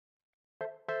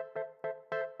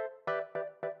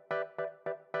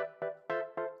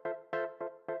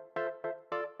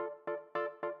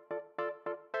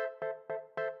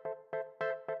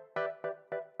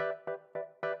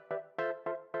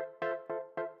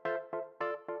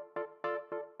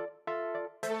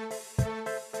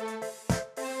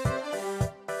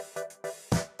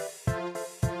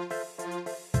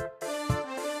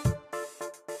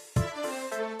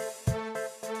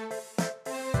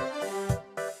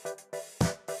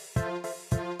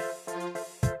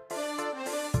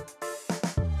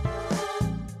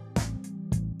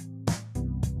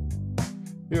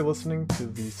You're listening to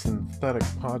the Synthetic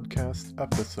Podcast,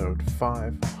 Episode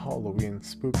 5, Halloween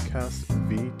Spookcast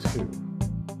V2.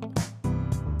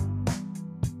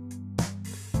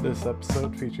 This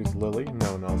episode features Lily,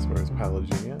 known elsewhere as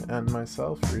Pelaginia, and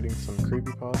myself reading some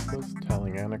creepypastas,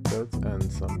 telling anecdotes,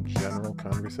 and some general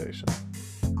conversation.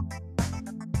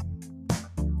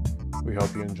 We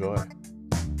hope you enjoy.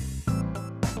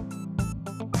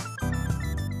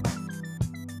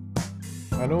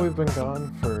 I know we've been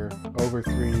gone for over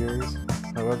 3 years,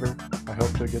 however, I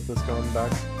hope to get this going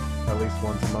back at least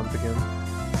once a month again.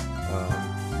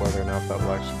 Whether or not that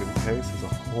will actually be the case is a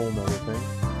whole nother thing,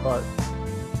 but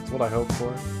it's what I hope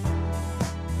for.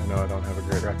 I know I don't have a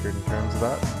great record in terms of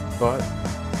that, but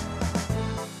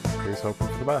here's hoping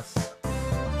for the best.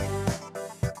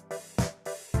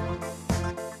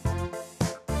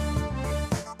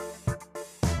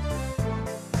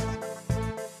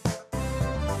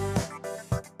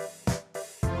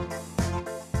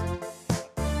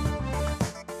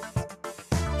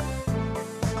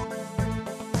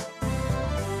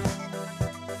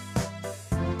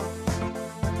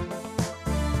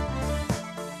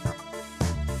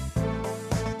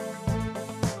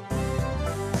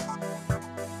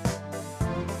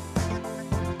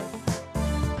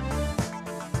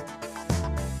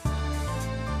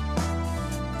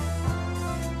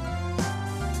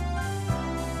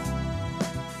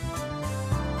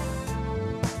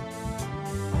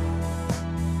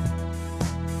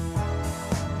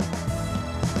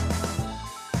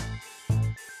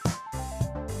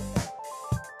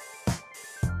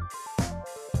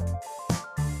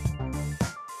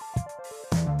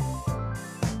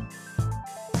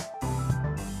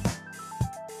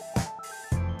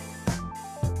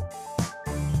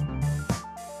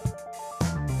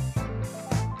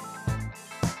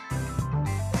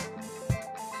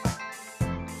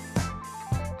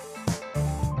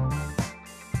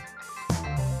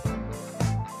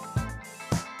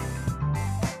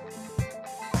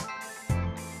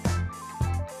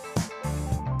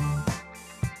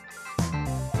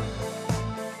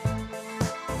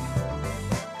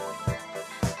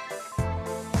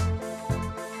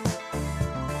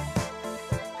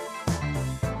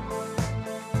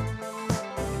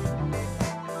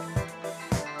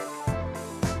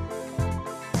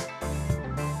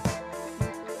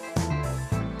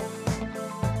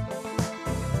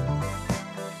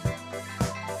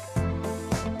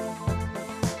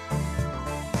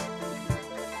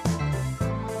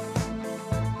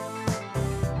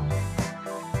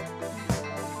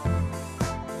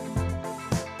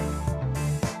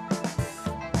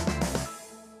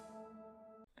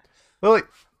 Lily!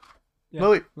 Yeah.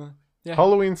 Lily! Yeah.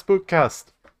 Halloween Spookcast!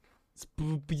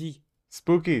 Spooky.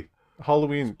 Spooky!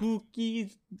 Halloween. Spooky,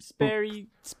 sperry,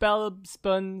 spell,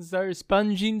 spuns, or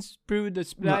sponging, sprue, the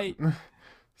sprite.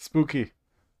 Spooky.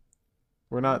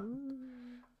 We're not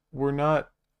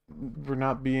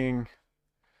being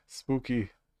spooky.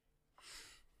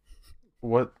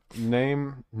 What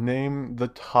name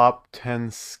the top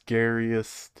 10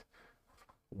 scariest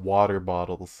water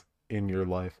bottles in your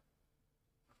life?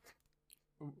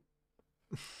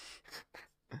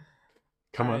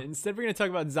 Come on. Instead, we're going to talk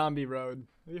about Zombie Road.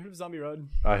 Have you heard of Zombie Road?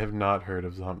 I have not heard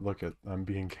of Look at, I'm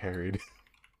being carried.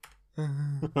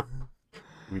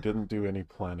 We didn't do any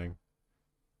planning.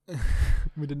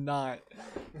 We did not.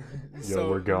 Yo,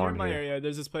 we're going near my here. area,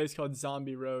 there's this place called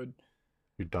Zombie Road.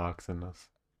 You're doxing us.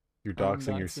 You're I'm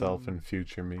doxing yourself doxing- and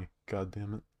future me. God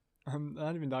damn it. I'm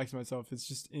not even doxing myself. It's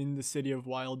just in the city of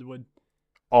Wildwood.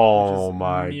 Oh which is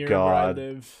my near where I god.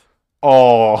 live.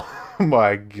 Oh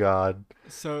my god.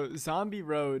 So Zombie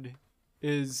Road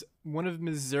is one of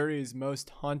Missouri's most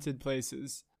haunted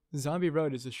places. Zombie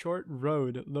Road is a short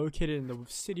road located in the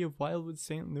city of Wildwood,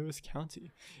 St. Louis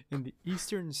County, in the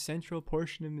eastern central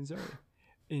portion of Missouri.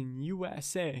 In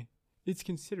USA, it's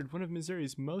considered one of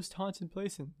Missouri's most haunted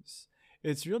places.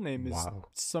 Its real name is Wow.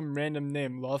 some random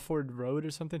name, Lawford Road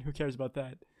or something. Who cares about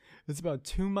that? It's about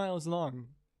 2 miles long,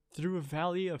 through a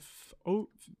valley of We're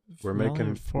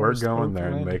forest, going there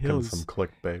and oakland making hills. some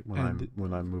clickbait And-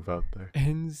 when I move out there.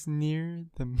 Ends near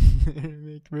the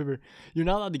Merrimack River. You're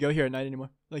not allowed to go here at night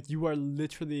anymore. Like, you are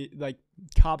literally, like,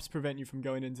 cops prevent you from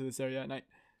going into this area at night.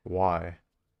 Why?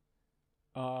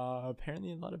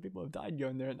 Apparently a lot of people have died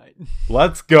going there at night.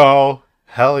 Let's go.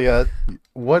 Hell yeah.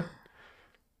 What?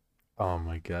 Oh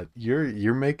my god.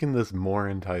 You're making this more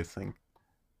enticing.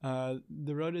 The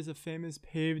road is a famous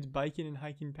paved biking and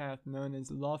hiking path known as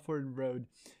Lawford Road.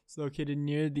 It's located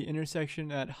near the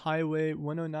intersection at Highway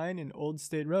 109 and Old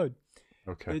State Road.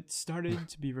 Okay. It started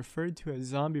to be referred to as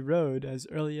Zombie Road as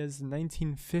early as the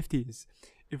 1950s.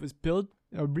 It was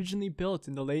originally built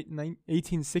in the late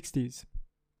 1860s.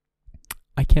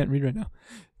 I can't read right now.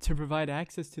 To provide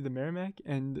access to the Merrimack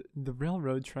and the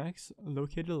railroad tracks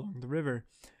located along the river.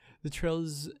 The trail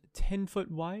is 10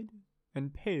 foot wide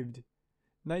and paved.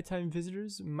 Nighttime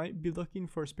visitors might be looking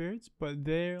for spirits, but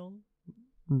they're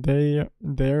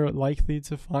likely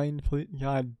to find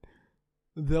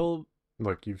they'll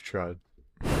Look, you've tried.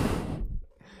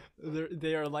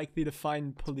 they are likely to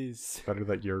find police Better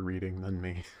that you're reading than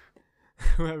me.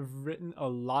 who have written a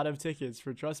lot of tickets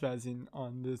for trespassing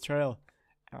on the trail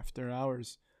after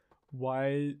hours.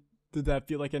 Why did that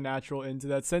feel like a natural end to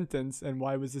that sentence? And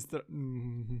why was this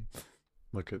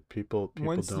Look at people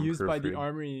Once don't used by the proofread.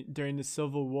 Army during the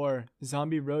Civil War,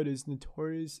 Zombie Road is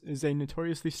a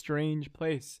notoriously strange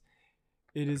place.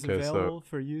 It is Okay, so- available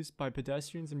for use by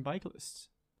pedestrians and bicyclists.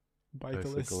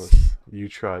 Bicyclists. You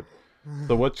tried.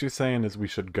 So what you're saying is we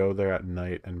should go there at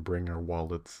night and bring our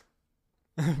wallets.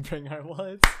 Bring our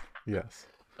wallets. Yes.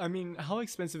 I mean, how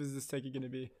expensive is this ticket going to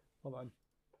be? Hold on.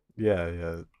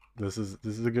 Yeah. This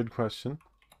is a good question.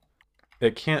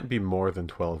 It can't be more than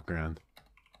 12 grand.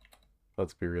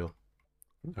 Let's be real.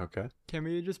 Okay. Can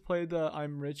we just play the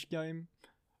I'm rich game?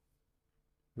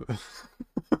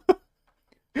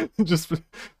 just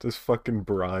fucking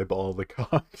bribe all the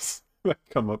cops that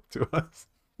come up to us.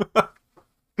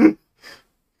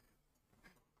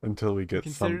 Until we get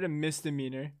Considered a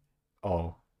misdemeanor.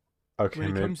 Oh. Okay, When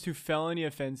it maybe... comes to felony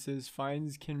offenses,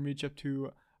 fines can reach up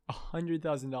to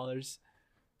 $100,000.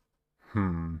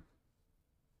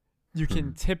 You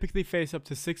can typically face up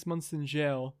to 6 months in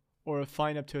jail or a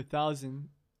fine up to $1,000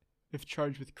 if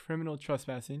charged with criminal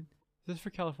trespassing. Is this for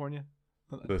California?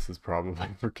 This is probably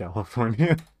for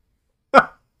California.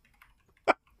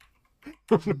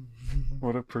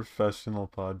 What a professional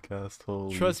podcast.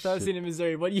 Holy Trespassing shit. in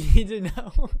Missouri. What do you need to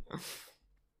know?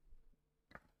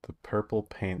 The purple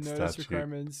paint Notice statue.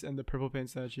 requirements and the purple paint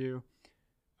statue.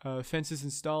 Fences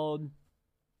installed.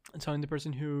 Telling the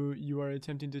person who you are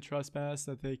attempting to trespass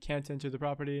that they can't enter the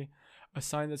property. A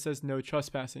sign that says no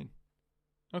trespassing.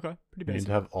 Okay, pretty You need basic.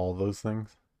 to have all those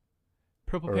things?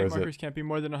 Purple or paint is it- markers can't be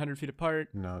more than 100 feet apart.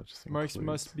 No, it just Marks includes-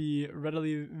 must be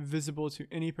readily visible to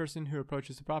any person who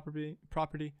approaches the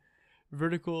property.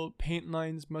 Vertical paint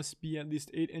lines must be at least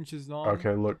 8 inches long.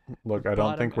 Okay, look, I don't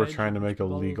bottom think we're edge trying to of make a blah,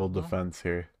 blah, legal blah. defense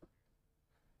here.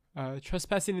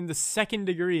 Trespassing in the second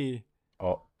degree,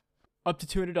 Oh, up to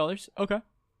 $200.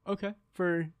 Okay.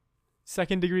 For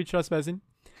second degree trespassing.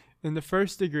 In the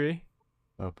first degree,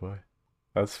 oh boy.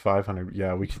 That's 500.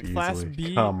 Yeah, we could Class easily.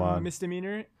 B Come on.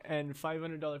 misdemeanor and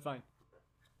 $500 fine.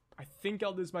 I think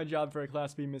I'll lose my job for a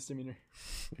Class B misdemeanor.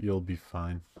 You'll be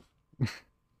fine.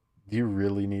 Do you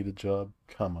really need a job?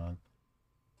 Come on.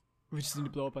 We just need to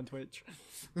blow up on Twitch.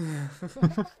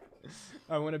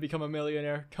 I want to become a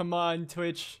millionaire. Come on,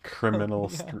 Twitch.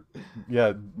 Criminal. Yeah.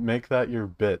 Yeah, make that your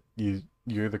bit.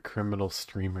 You're the criminal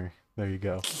streamer. There you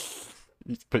go.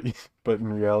 But in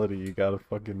reality, you got a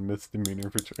fucking misdemeanor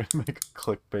for trying to make a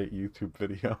clickbait YouTube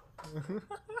video.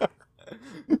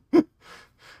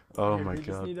 Oh Here, my we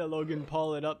just god. need to Logan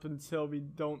Paul it up until we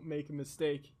don't make a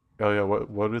mistake. Oh yeah,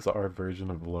 what is our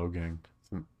version of Logang?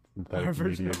 Synthetic Our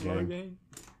version media of gang.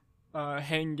 Logan?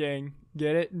 Hang gang.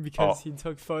 Get it? Because Oh. he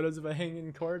took photos of a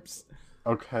hanging corpse.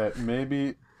 Okay,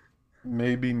 maybe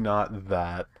not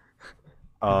that.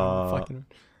 Fucking.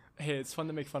 Hey, it's fun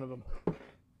to make fun of him.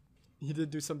 He did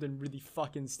do something really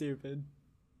fucking stupid.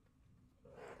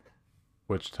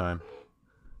 Which time?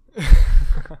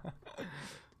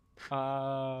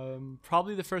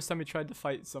 Probably the first time he tried to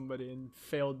fight somebody and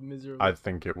failed miserably. I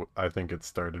think it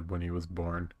started when he was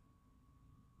born.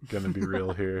 Gonna be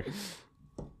real here.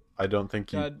 I don't think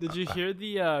he. Did you hear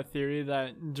the theory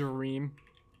that Dream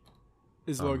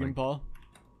is Oh Logan my- Paul?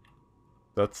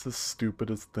 That's the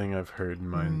stupidest thing I've heard in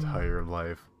my entire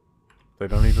life. They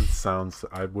don't even sound.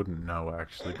 I wouldn't know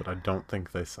actually, but I don't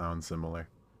think they sound similar.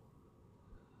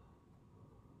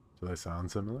 Do they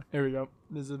sound similar? Here we go.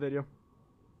 This is a video.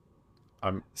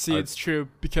 I- It's true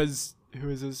because who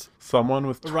is this? Someone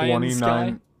with Ryan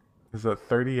 29. Is that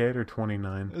 38 or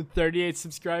 29? 38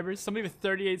 subscribers. Somebody with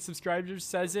 38 subscribers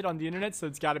says it on the internet, so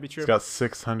it's got to be true. It's got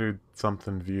 600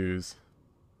 something views.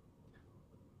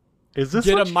 Is this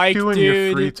Get what a you mic, do in your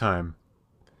dude. free time?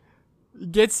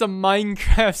 Get some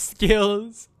Minecraft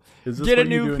skills. Is this Get a what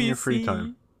you new do PC. in your free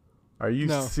time? Are you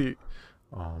No. see?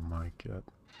 Oh my god.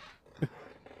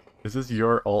 Is this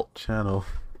your alt channel?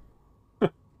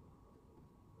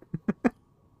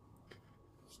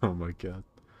 Oh my god.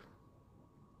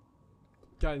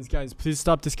 Guys, please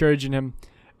stop discouraging him.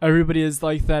 Everybody is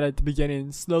like that at the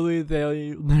beginning. Slowly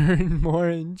they learn more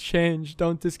and change.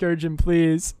 Don't discourage him,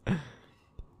 please.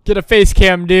 Get a face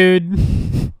cam,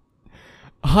 dude.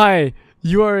 Hi,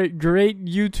 you are a great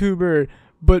YouTuber,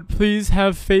 but please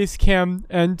have face cam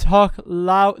and talk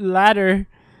louder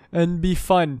and be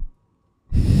fun.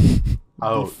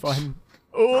 Ouch. Be fun.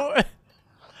 Oh.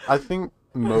 I think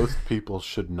most people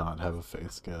should not have a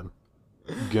face cam.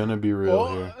 Gonna be real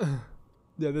here.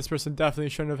 Yeah, this person definitely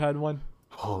shouldn't have had one.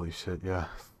 Holy shit, yeah.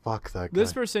 Fuck that guy.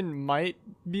 This person might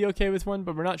be okay with one,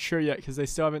 but we're not sure yet because they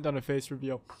still haven't done a face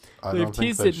reveal. I They've don't think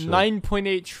teased they it should.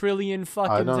 9.8 trillion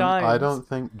fucking times. I don't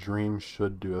think Dream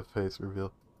should do a face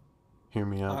reveal. Hear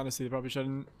me out. Honestly, they probably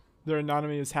shouldn't. Their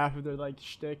anonymity is half of their like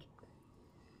shtick.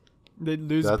 They'd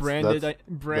lose That's- brand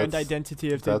that's- identity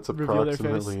if they That's reveal their face.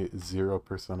 approximately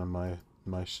 0% of my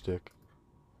shtick.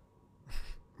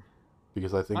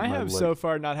 Because I think I my have so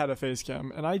far not had a face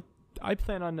cam, and I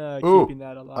plan on Ooh, keeping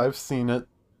that alive. I've seen it.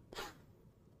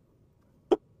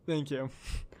 Thank you.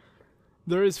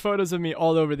 There is photos of me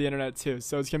all over the internet too,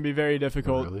 so it's gonna be very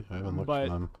difficult. Really? I haven't looked but- at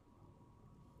them.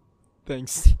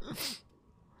 Thanks.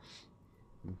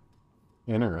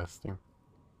 Interesting.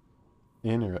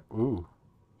 Ooh.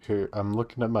 Here, I'm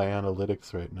looking at my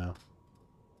analytics right now.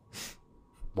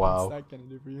 Wow. What's that gonna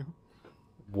do for you?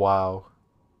 Wow.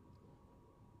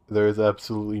 There is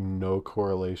absolutely no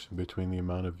correlation between the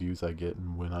amount of views I get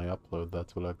and when I upload.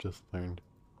 That's what I've just learned.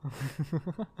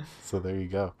 So there you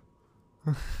go.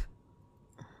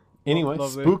 Anyway,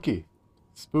 lovely. spooky.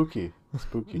 Spooky.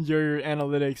 Your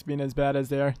analytics being as bad as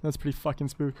they are, that's pretty fucking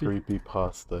spooky.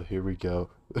 Creepypasta. Here we go.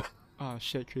 Oh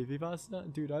shit,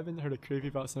 creepypasta? Dude, I haven't heard of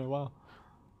creepypasta in a while.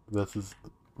 This is...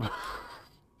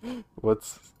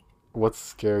 What's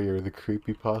scarier, the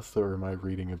creepypasta or my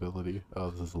reading ability? Oh,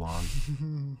 this is long.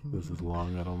 This is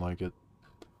long. I don't like it.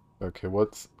 Okay,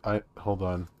 hold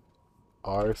on.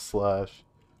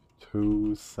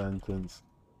 r/2-sentence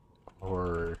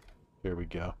horror. Here we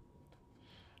go.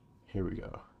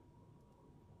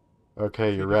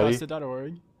 Okay, you ready?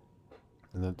 Creepypasta.org.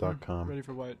 And then .com. Ready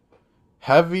for what?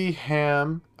 Heavy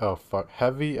ham. Oh fuck.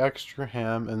 Heavy extra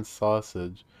ham and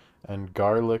sausage, and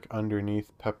garlic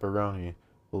underneath pepperoni.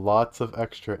 Lots of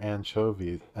extra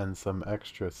anchovies and some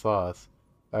extra sauce.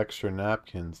 Extra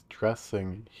napkins,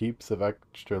 dressing, heaps of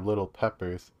extra little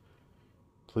peppers.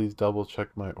 Please double check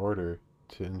my order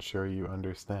to ensure you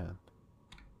understand.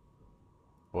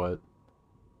 What?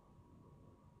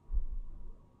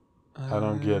 I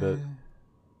don't get it.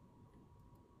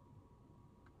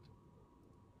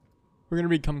 We're gonna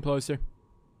read Come Closer.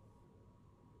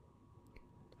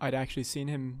 I'd actually seen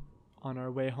him on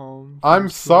our way home. I'm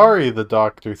sorry, the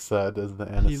doctor said as the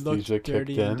He looked anesthesia kicked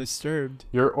dirty and in. disturbed.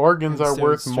 Your organs and are stared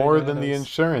worth straight more at than the us.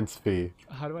 insurance fee.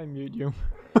 How do I mute you?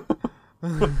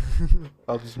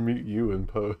 I'll just mute you in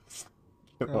post.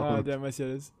 Damn, I see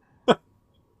this.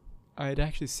 I had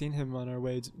actually seen him on our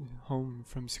way home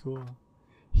from school.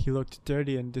 He looked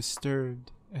dirty and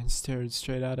disturbed and stared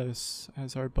straight at us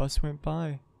as our bus went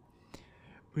by.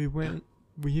 We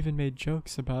even made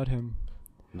jokes about him.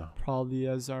 No. Probably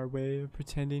as our way of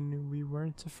pretending we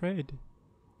weren't afraid.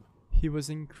 He was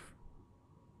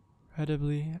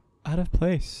incredibly out of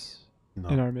place in No.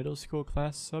 our middle school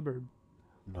class suburb.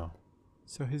 No.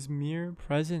 So his mere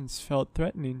presence felt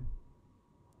threatening.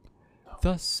 No.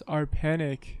 Thus our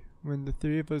panic when the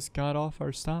three of us got off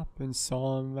our stop and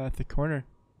saw him at the corner,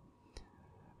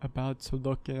 about to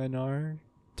look in our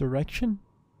direction.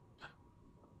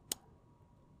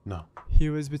 No. He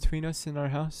was between us and our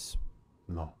house,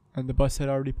 No. and the bus had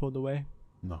already pulled away.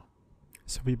 No.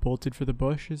 So we bolted for the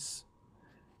bushes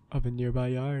of a nearby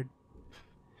yard.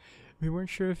 We weren't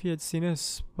sure if he had seen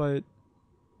us, but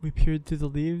we peered through the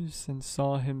leaves and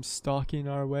saw him stalking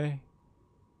our way,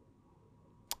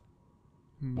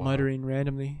 muttering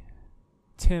randomly.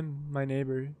 Tim, my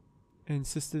neighbor,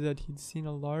 insisted that he'd seen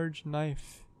a large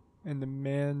knife in the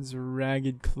man's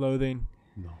ragged clothing.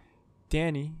 No.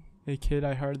 Danny, a kid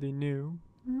I hardly knew,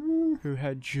 who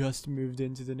had just moved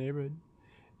into the neighborhood,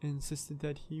 insisted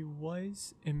that he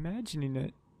was imagining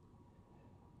it.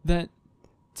 That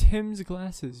Tim's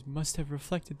glasses must have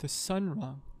reflected the sun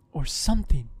wrong, or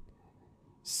something.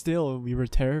 Still, we were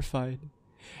terrified,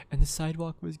 and the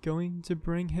sidewalk was going to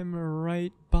bring him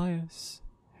right by us.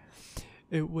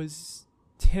 It was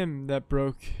Tim that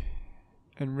broke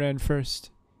and ran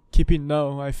first. Keeping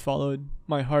low, I followed,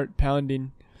 my heart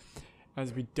pounding,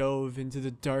 as we dove into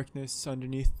the darkness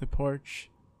underneath the porch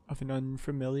of an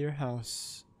unfamiliar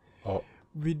house. Oh.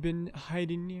 we'd been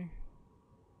hiding near.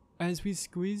 As we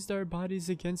squeezed our bodies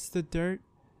against the dirt,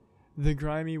 the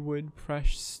grimy wood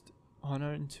pressed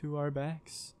onto our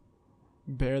backs,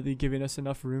 barely giving us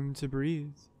enough room to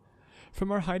breathe.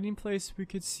 From our hiding place, we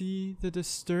could see the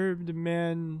disturbed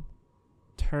man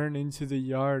turn into the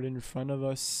yard in front of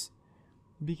us,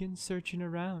 begin searching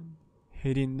around,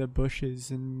 hitting the bushes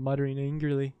and muttering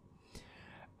angrily.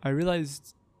 I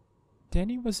realized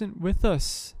Danny wasn't with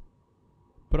us,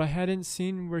 but I hadn't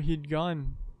seen where he'd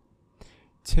gone.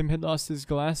 Tim had lost his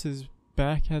glasses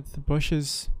back at the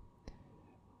bushes,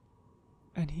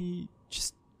 and he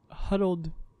just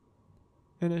huddled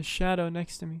in a shadow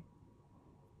next to me.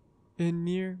 In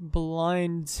near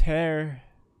blind terror,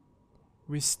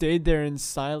 we stayed there in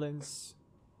silence,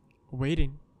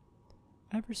 waiting.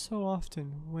 Ever so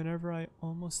often, whenever I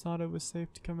almost thought it was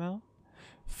safe to come out,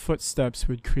 footsteps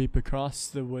would creep across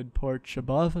the wood porch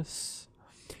above us.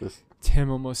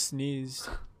 Tim almost sneezed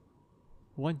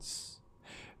once,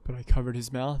 but I covered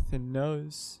his mouth and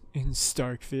nose in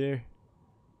stark fear.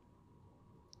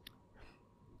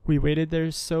 We waited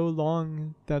there so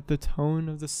long that the tone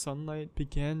of the sunlight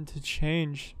began to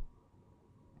change.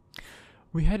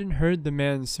 We hadn't heard the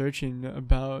man searching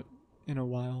about in a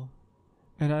while,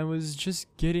 and I was just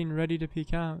getting ready to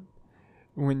peek out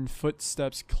when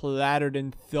footsteps clattered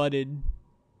and thudded,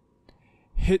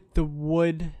 hit the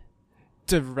wood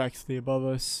directly above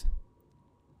us.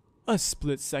 A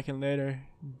split second later,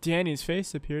 Danny's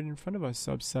face appeared in front of us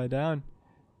upside down.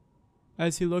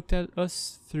 As he looked at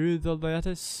us through the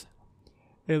lattice,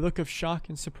 a look of shock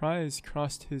and surprise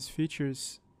crossed his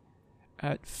features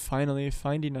at finally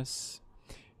finding us.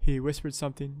 He whispered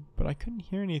something, but I couldn't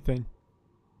hear anything.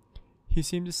 He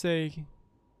seemed to say,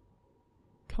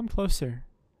 "Come closer."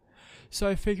 So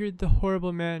I figured the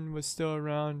horrible man was still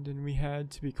around and we had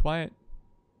to be quiet.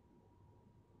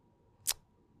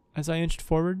 As I inched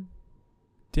forward,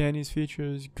 Danny's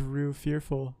features grew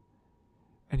fearful,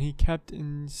 and he kept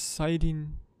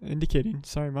indicating,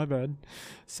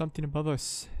 something above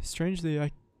us. Strangely,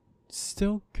 I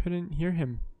still couldn't hear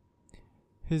him.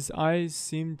 His eyes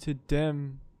seemed to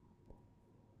dim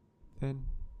then,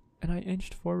 and I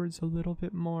inched forwards a little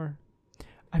bit more.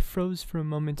 I froze for a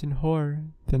moment in horror,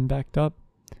 then backed up.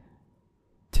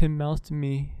 Tim mouthed to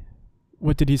me,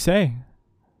 "What did he say?"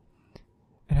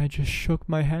 And I just shook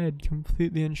my head,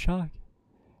 completely in shock.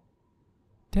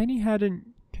 Danny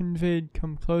hadn't conveyed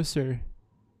 "come closer."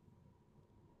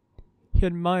 He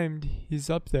had mimed, "He's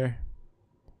up there."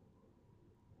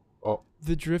 Oh.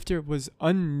 The drifter was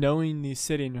unknowingly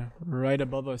sitting right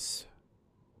above us,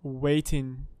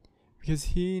 waiting, because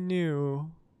he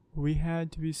knew we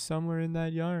had to be somewhere in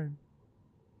that yard.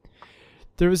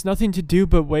 There was nothing to do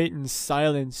but wait in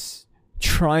silence,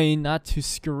 trying not to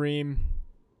scream.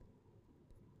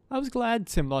 I was glad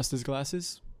Tim lost his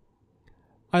glasses.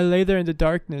 I lay there in the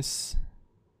darkness,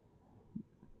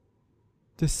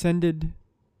 descended,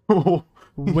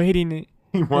 waiting.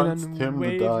 He wants Tim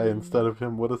to die instead of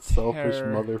him. What a selfish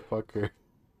motherfucker.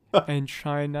 And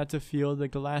trying not to feel the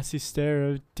glassy stare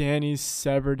of Danny's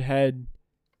severed head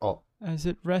as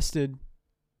it rested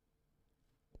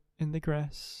in the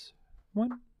grass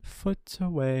 1 foot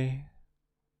away.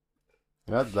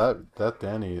 That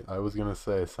Danny, I was gonna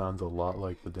say, sounds a lot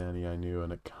like the Danny I knew,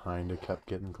 and it kind of kept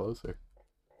getting closer.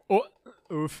 Oh,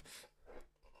 oof.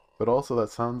 But also, that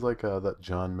sounds like that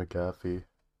John McAfee,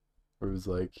 where it was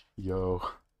like, "Yo,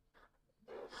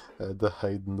 I had to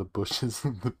hide in the bushes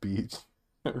on the beach,"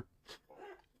 or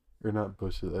not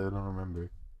bushes. I don't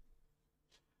remember.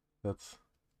 That's,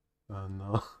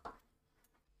 no.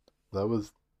 That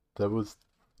was.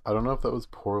 I don't know if that was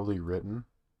poorly written,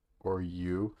 or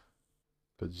you.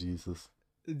 But Jesus.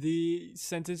 The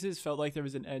sentences felt like there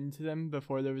was an end to them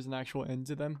before there was an actual end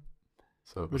to them,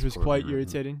 which was poorly quite written.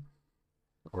 irritating.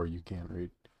 Or you can't read.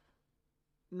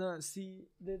 No, see,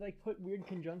 they like put weird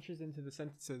conjunctions into the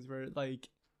sentences where it like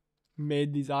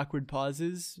made these awkward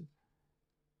pauses.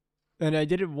 And I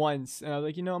did it once, and I was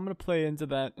like, I'm gonna play into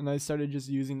that, and I started just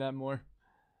using that more.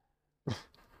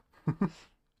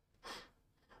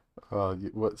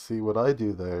 What I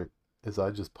do there is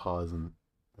I just pause and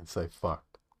say "fuck."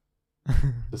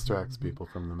 Distracts people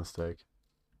from the mistake.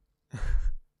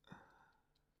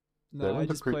 No, I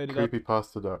just played it up.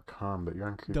 Creepypasta.com, but you're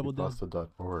on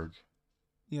creepypasta.org.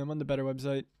 Yeah, I'm on the better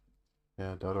website.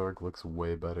 Yeah, .org looks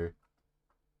way better.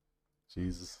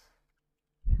 Jesus.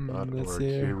 Let's .org.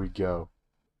 see Here we go.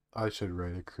 I should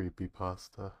write a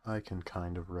creepypasta. I can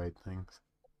kind of write things.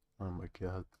 Oh my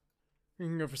god. You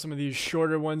can go for some of these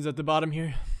shorter ones at the bottom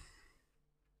here.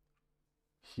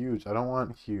 Huge. I don't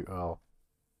want huge. Oh.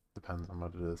 Depends on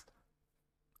what it is.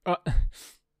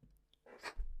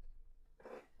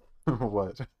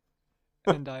 What?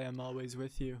 And I am always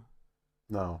with you.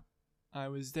 No. I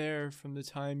was there from the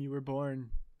time you were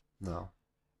born. No.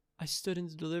 I stood in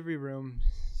the delivery room,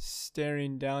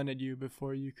 staring down at you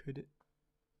before you could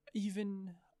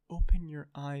even open your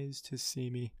eyes to see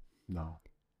me. No.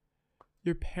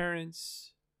 Your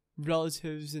parents,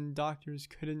 relatives, and doctors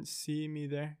couldn't see me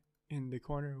there in the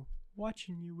corner,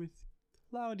 watching you with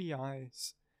cloudy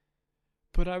eyes.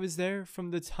 But I was there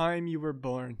from the time you were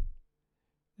born,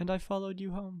 and I followed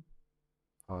you home.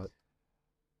 What?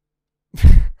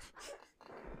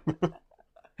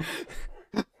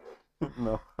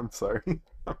 No, I'm sorry.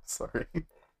 I'm sorry.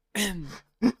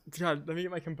 God, let me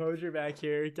get my composure back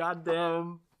here. God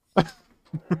damn.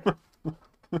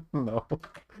 No.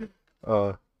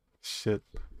 Shit.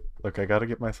 Look, I gotta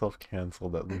get myself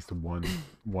canceled at least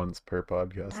once per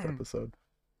podcast episode.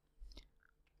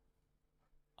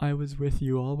 I was with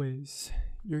you always,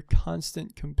 your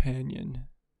constant companion.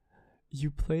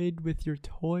 You played with your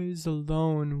toys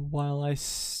alone while I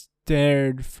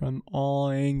stared from all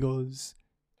angles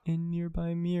in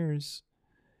nearby mirrors.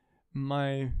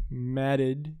 My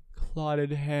matted,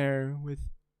 clotted hair with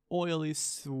oily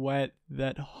sweat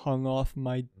that hung off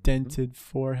my dented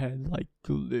forehead like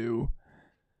glue.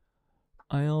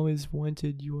 I always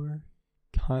wanted your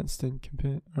constant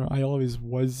companion. I always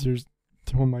was your.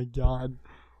 Oh my god.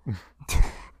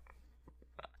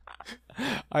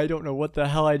 I don't know what the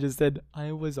hell I just said.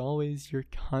 I was always your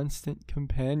constant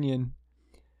companion,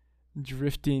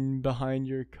 drifting behind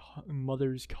your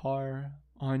mother's car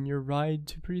on your ride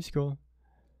to preschool.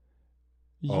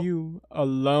 Oh. You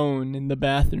alone in the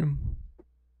bathroom,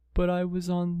 but I was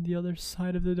on the other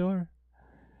side of the door,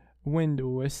 wind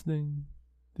whistling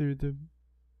through the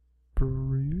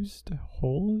bruised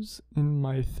holes in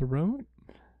my throat.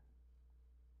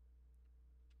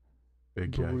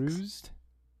 Big Bruised?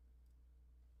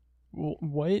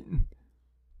 What?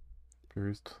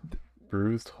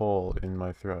 Bruised hole in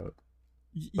my throat.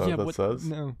 Yeah, what says?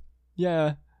 No.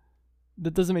 Yeah.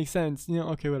 That doesn't make sense.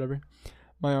 Okay, whatever.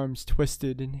 My arms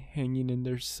twisted and hanging in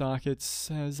their sockets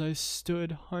as I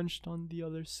stood hunched on the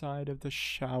other side of the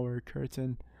shower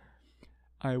curtain.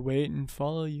 I wait and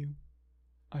follow you.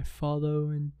 I follow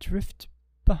and drift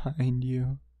behind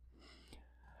you.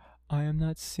 I am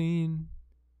not seen.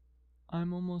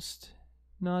 I'm almost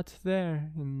not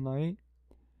there in light.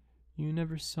 You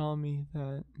never saw me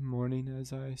that morning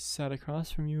as I sat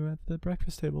across from you at the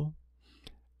breakfast table.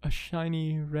 A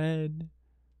shiny red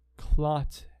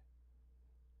clot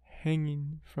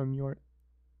hanging from your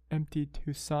empty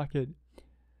tooth socket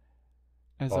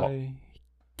as I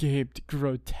gaped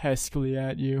grotesquely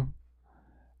at you.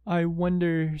 I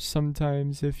wonder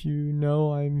sometimes if you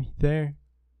know I'm there.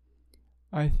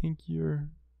 I think you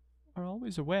are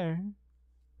always aware,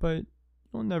 but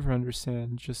you'll never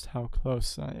understand just how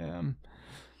close I am.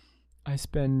 I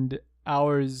spend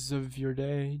hours of your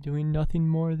day doing nothing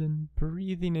more than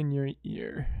breathing in your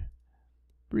ear.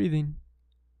 Breathing.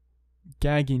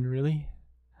 Gagging, really.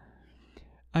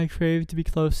 I crave to be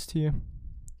close to you.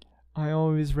 I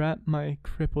always wrap my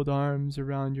crippled arms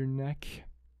around your neck.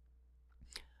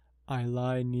 I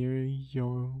lie near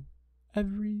you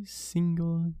every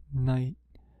single night.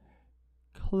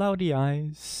 Cloudy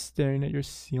eyes staring at your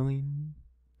ceiling,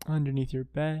 underneath your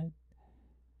bed,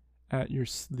 at your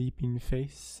sleeping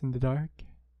face in the dark.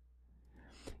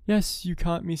 Yes, you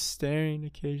caught me staring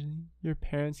occasionally. Your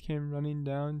parents came running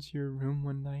down to your room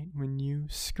one night when you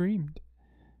screamed.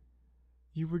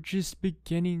 You were just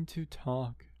beginning to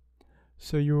talk,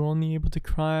 so you were only able to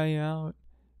cry out,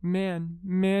 "Man,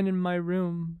 man in my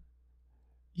room."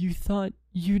 You thought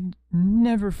you'd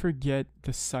never forget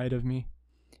the sight of me,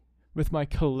 with my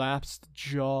collapsed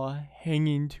jaw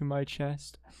hanging to my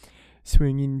chest,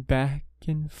 swinging back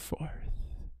and forth.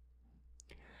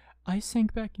 I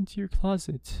sank back into your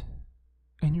closet,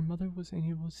 and your mother wasn't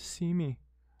able to see me,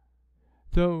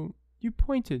 though you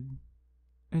pointed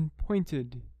and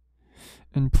pointed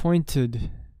and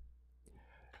pointed.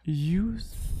 You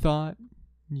thought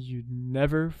you'd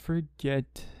never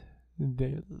forget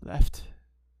they left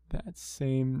that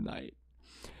same night.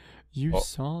 You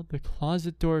saw the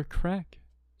closet door crack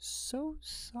so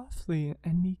softly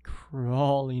and me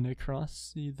crawling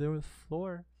across the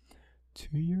floor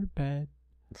to your bed.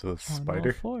 It's a on spider.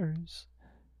 all fours.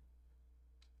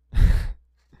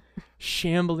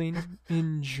 Shambling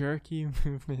in jerky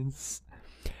movements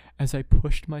as I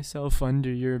pushed myself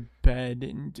under your bed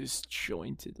in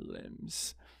disjointed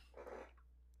limbs.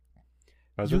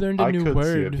 You learned a new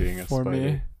word for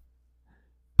me.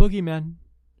 Boogeyman.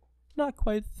 Not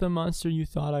quite the monster you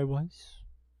thought I was.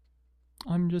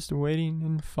 I'm just waiting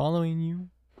and following you.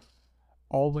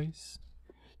 Always.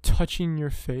 touching your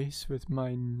face with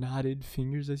my knotted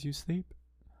fingers as you sleep.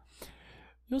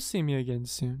 You'll see me again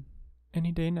soon.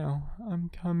 Any day now. I'm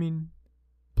coming,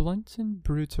 blunt and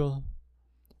brutal.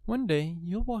 One day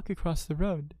you'll walk across the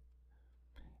road,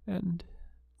 and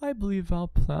I believe I'll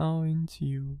plow into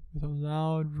you with a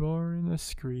loud roar and a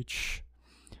screech.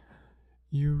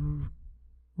 You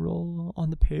roll on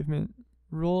the pavement,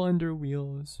 roll under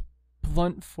wheels,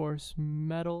 blunt force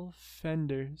metal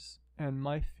fenders, and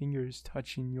my fingers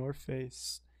touching your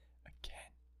face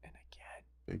again and again.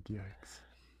 Big yikes.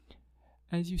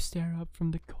 As you stare up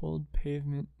from the cold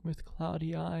pavement with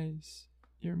cloudy eyes,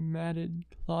 your matted,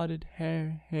 clotted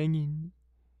hair hanging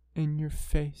in your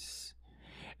face,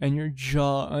 and your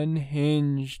jaw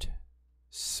unhinged,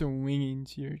 swinging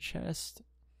to your chest,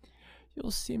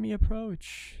 you'll see me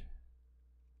approach.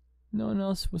 No one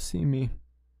else will see me.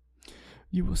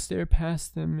 You will stare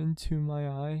past them into my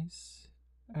eyes,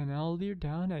 and I'll leer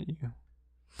down at you.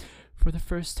 For the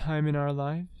first time in our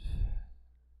life,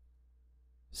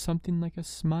 something like a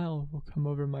smile will come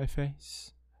over my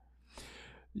face.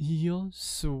 You'll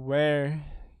swear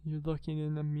you're looking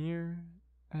in a mirror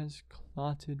as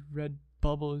clotted red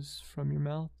bubbles from your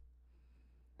mouth.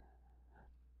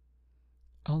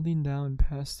 I'll lean down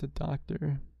past the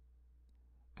doctor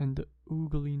and the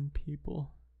oogling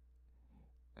people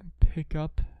and pick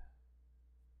up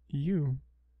you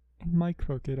in my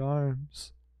crooked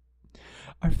arms.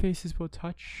 Our faces will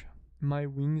touch, my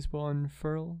wings will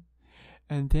unfurl,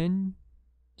 and then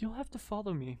you'll have to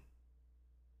follow me.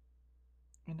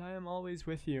 And I am always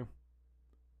with you.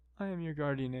 I am your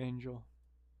guardian angel.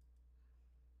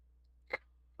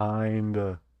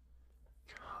 Kinda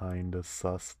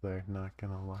sus there, not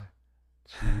gonna lie.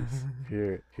 Jeez.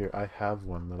 Here, I have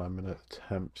one that I'm gonna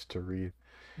attempt to read.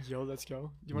 Yo, let's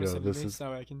go. Do you want to send it to me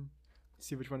so I can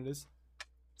see which one it is?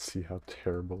 See how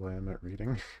terrible I am at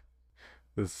reading.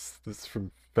 This is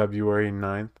from February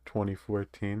 9th,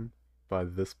 2014 by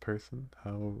this person.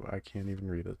 How I can't even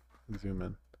read it. Zoom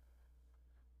in.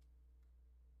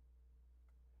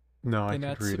 No, I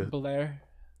can read it.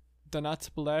 Donat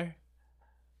Blair.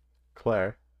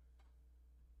 Claire.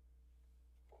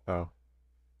 Oh.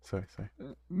 Sorry.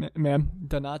 Ma'am,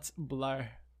 Donat Blair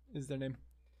is their name.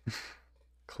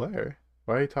 Claire?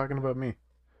 Why are you talking about me?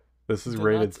 This is Donat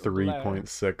rated Blair.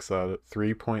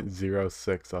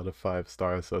 3.06 out of 5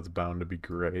 stars, so it's bound to be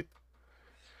great.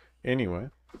 Anyway.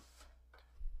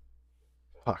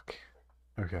 Fuck.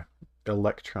 Okay.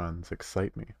 Electrons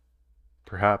excite me.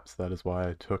 Perhaps that is why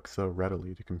I took so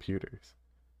readily to computers.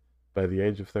 By the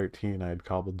age of 13, I had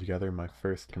cobbled together my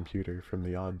first computer from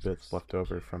the odd bits left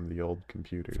over from the old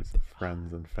computers of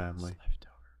friends and family.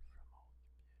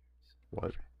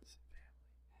 What?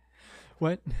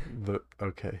 What?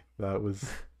 Okay, that was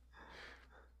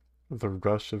the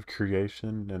rush of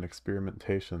creation and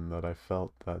experimentation that I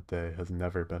felt that day has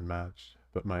never been matched,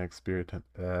 but my experiments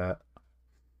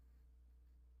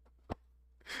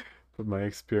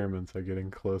are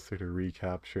getting closer to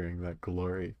recapturing that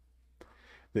glory.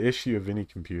 The issue of any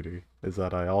computer is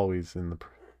that I always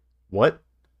what?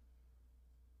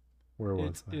 Where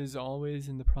was I? It is always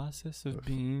in the process of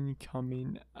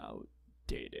becoming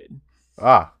outdated.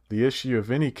 The issue of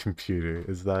any computer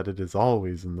is that it is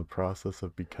always in the process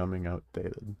of becoming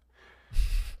outdated.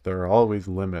 There are always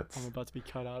limits. I'm about to be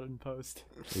cut out in post.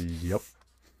 Yep.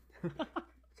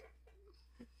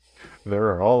 There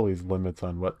are always limits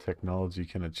on what technology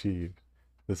can achieve.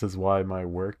 This is why my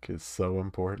work is so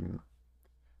important.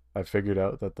 I figured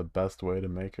out that the best way to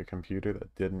make a computer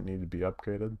that didn't need to be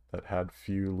upgraded, that had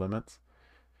few limits,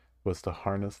 was to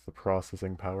harness the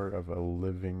processing power of a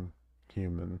living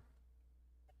human.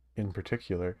 In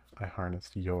particular, I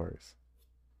harnessed yours.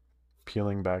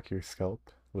 Peeling back your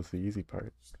scalp was the easy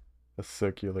part. A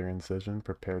circular incision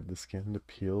prepared the skin to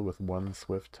peel with one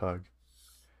swift tug.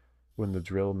 When the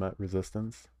drill met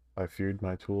resistance, I feared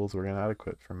my tools were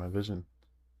inadequate for my vision.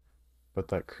 But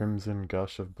that crimson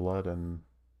gush of blood and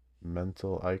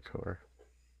mental ichor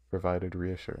provided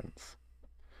reassurance.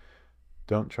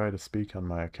 Don't try to speak on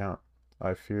my account.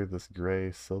 I fear this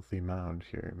gray, silty mound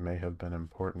here may have been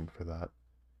important for that.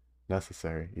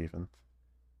 Necessary, even.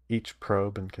 Each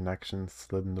probe and connection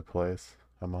slid into place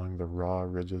among the raw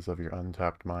ridges of your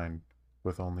untapped mind,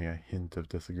 with only a hint of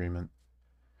disagreement.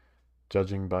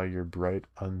 Judging by your bright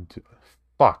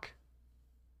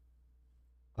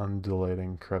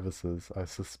undulating crevices, I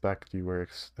suspect you were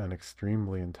an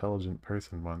extremely intelligent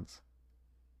person once.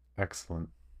 Excellent.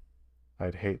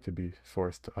 I'd hate to be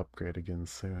forced to upgrade again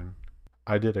soon.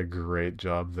 I did a great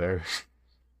job there.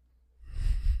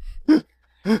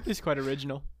 It's quite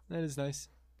original. That is nice.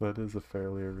 That is a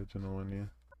fairly original one,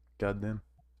 yeah. Goddamn.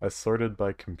 I sorted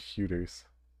by computers.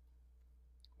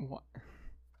 What?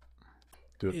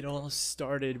 Dude. It all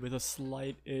started with a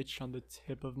slight itch on the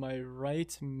tip of my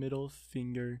right middle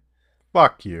finger.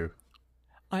 Fuck you.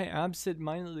 I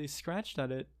absent-mindedly scratched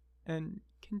at it and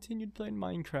continued playing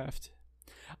Minecraft.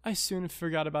 I soon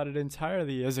forgot about it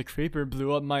entirely as a creeper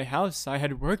blew up my house I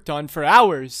had worked on for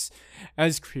hours,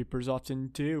 as creepers often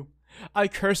do. I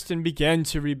cursed and began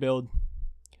to rebuild.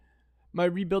 My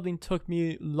rebuilding took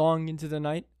me long into the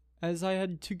night, as I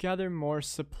had to gather more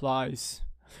supplies.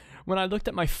 When I looked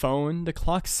at my phone, the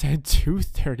clock said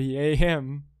 2:30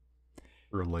 a.m.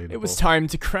 Relatable. It was time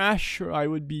to crash or I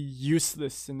would be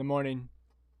useless in the morning.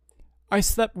 I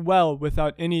slept well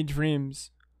without any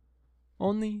dreams,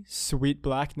 only sweet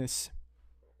blackness.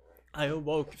 I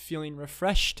awoke feeling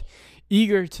refreshed,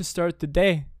 eager to start the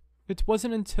day. It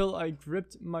wasn't until I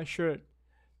gripped my shirt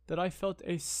that I felt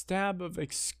a stab of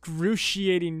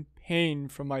excruciating pain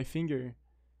from my finger.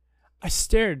 I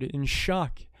stared in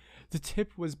shock. The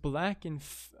tip was black and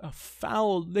a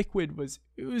foul liquid was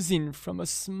oozing from a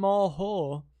small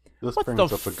hole. This What brings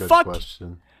the up a good fuck?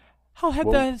 question. How had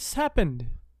Well- this happened?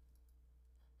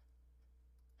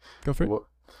 Go for it.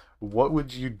 What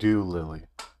would you do, Lily,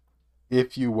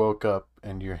 if you woke up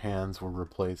and your hands were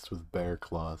replaced with bear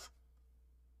claws?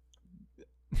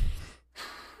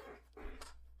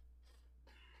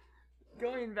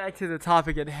 Going back to the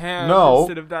topic at hand No,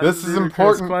 instead of that this is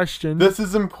ludicrous important. question. This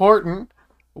is important.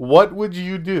 What would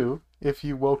you do if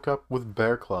you woke up with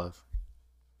bear claws?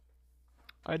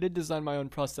 I did design my own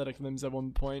prosthetic limbs at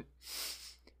one point.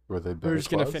 Were they bear We're just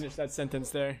claws? gonna finish that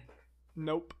sentence there.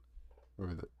 Nope. Or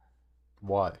were they...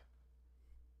 Why?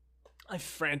 I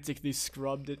frantically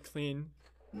scrubbed it clean,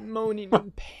 moaning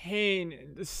in pain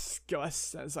and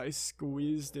disgust as I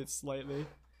squeezed it slightly.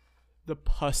 The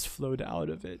pus flowed out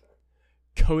of it,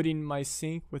 coating my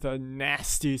sink with a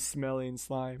nasty smelling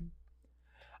slime.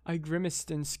 I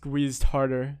grimaced and squeezed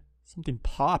harder. Something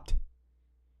popped,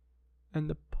 and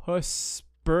the pus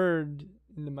spurred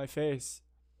into my face.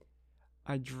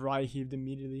 I dry heaved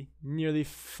immediately, nearly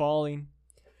falling.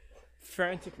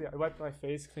 Frantically, I wiped my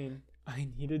face clean. I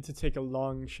needed to take a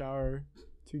long shower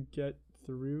to get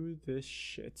through this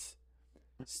shit.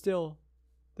 Still,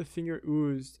 the finger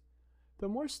oozed,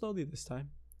 but more slowly this time.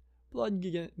 Blood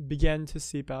began to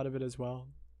seep out of it as well.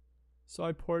 So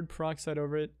I poured peroxide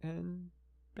over it and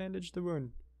bandaged the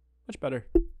wound. Much better.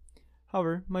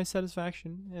 However, my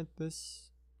satisfaction at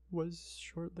this was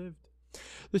short-lived.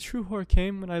 The true horror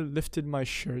came when I lifted my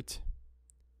shirt.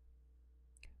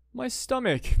 My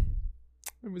stomach.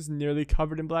 It was nearly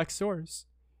covered in black sores,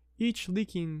 each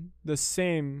leaking the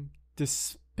same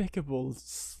despicable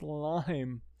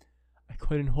slime. I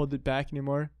couldn't hold it back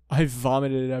anymore. I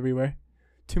vomited it everywhere.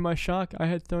 To my shock, I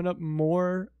had thrown up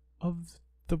more of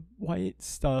the white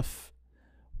stuff.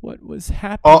 What was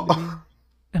happening to me?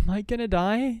 Am I gonna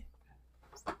die?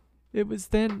 It was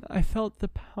then I felt the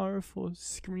powerful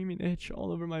screaming itch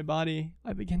all over my body.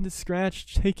 I began to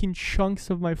scratch, taking chunks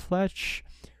of my flesh.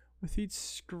 With each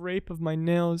scrape of my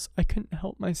nails, I couldn't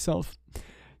help myself.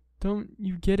 Don't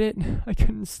you get it? I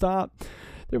couldn't stop.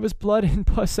 There was blood and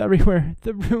pus everywhere.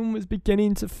 The room was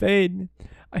beginning to fade.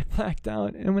 I blacked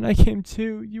out, and when I came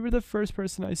to, you were the first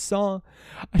person I saw.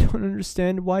 I don't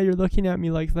understand why you're looking at me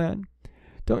like that.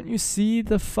 Don't you see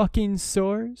the fucking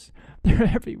sores? They're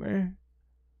everywhere.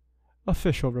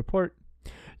 Official report.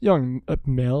 Young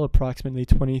male, approximately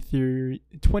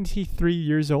 23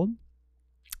 years old,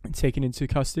 taken into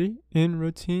custody en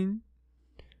route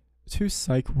to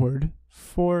psych ward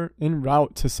for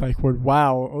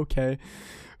wow, okay,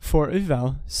 for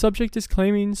eval. Subject is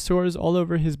claiming sores all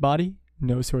over his body,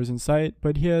 no sores in sight,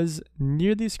 but he has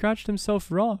nearly scratched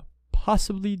himself raw,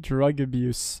 possibly drug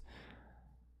abuse.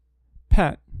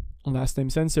 Pat, last name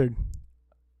censored,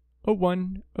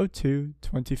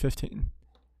 01/02/2015.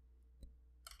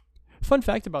 Fun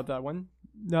fact about that one.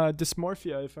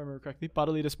 Dysmorphia, if I remember correctly,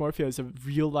 bodily dysmorphia is a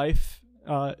real life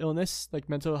illness, like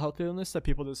mental health illness that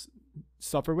people just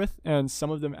suffer with, and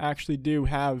some of them actually do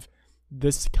have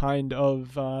this kind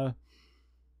of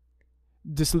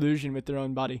disillusion with their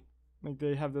own body. Like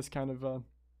they have this kind of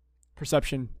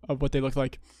perception of what they look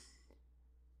like.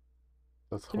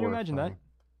 That's Can you imagine that? horrifying.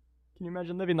 Can you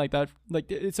imagine living like that?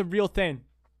 Like it's a real thing.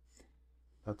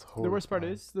 That's horrifying. The worst part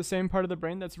is the same part of the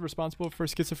brain that's responsible for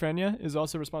schizophrenia is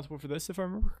also responsible for this, if I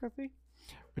remember correctly,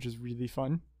 which is really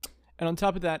fun. And on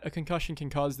top of that, a concussion can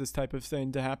cause this type of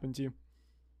thing to happen to you.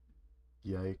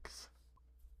 Yikes.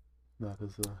 That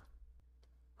is a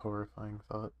horrifying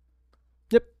thought.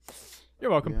 Yep.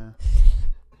 You're welcome. Yeah.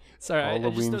 Sorry, I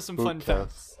just know some fun spookcast.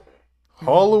 facts.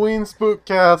 Halloween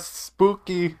spookcast.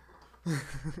 Spooky.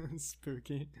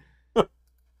 Spooky.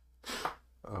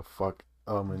 Oh, fuck.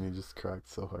 Oh, my knee just cracked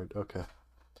so hard. Okay.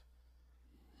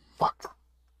 Fuck.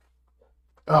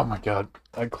 Oh my god.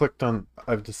 I clicked on.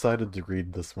 I've decided to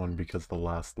read this one because the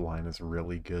last line is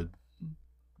really good.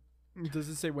 Does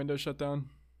it say Windows shut down?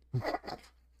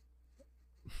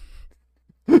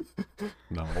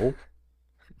 No.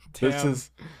 Damn. This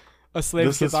is. A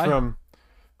slave's This is goodbye? from.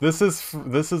 This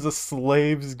is a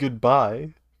slave's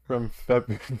goodbye from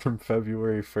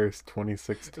February 1st, If you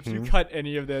 2016 cut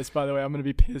any of this, by the way, I'm gonna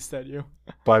be pissed at you.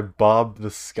 by Bob the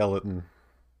Skellington.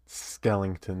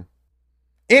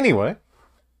 Anyway,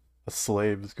 a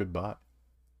slave's goodbye.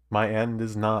 My end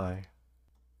is nigh.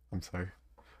 I'm sorry.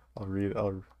 I'll read.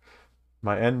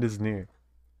 My end is near.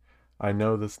 I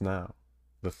know this now.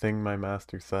 The thing my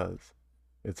master says.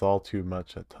 It's all too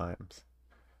much at times.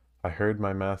 I heard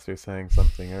my master saying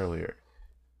something earlier.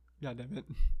 God damn it.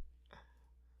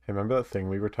 Hey, remember that thing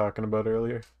we were talking about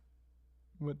earlier?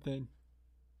 What thing?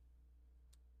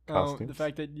 Oh, Costumes? the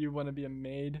fact that you want to be a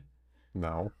maid.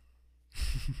 No.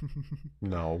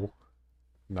 No.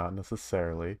 Not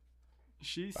necessarily.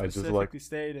 She I just specifically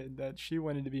stated that she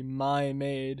wanted to be my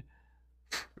maid.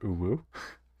 Ooh.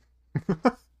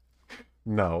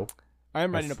 No. I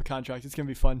am writing up a contract. It's gonna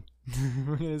be fun.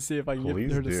 We're gonna see if I can Please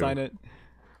get her to do. sign it.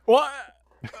 What?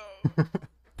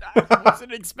 I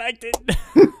wasn't expecting.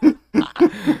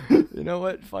 You know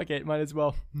what? Fuck it. Might as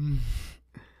well.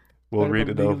 We'll Better read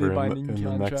put it over legally in binding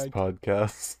the next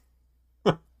podcast.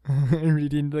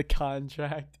 Reading the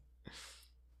contract.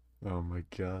 Oh my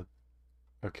god.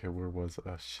 Okay, where was it?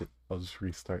 Shit. I'll just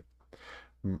restart.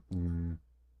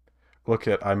 Look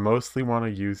I mostly want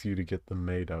to use you to get the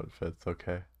maid outfits,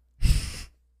 okay?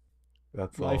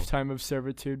 That's Lifetime of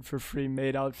servitude for free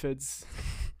maid outfits.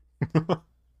 all.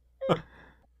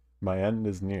 My end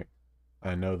is near.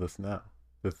 I know this now.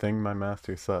 The thing my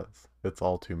master says, it's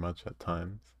all too much at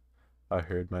times. I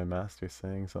heard my master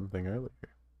saying something earlier.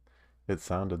 It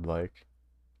sounded like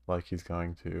he's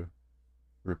going to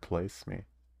replace me.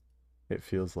 It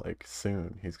feels like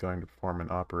soon he's going to perform an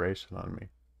operation on me,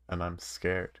 and I'm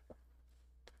scared.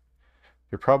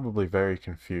 You're probably very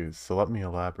confused, so let me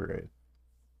elaborate.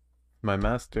 My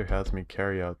master has me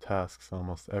carry out tasks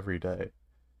almost every day,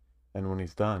 and when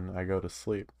he's done, I go to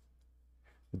sleep.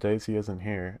 The days he isn't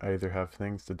here, I either have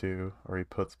things to do or he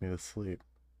puts me to sleep.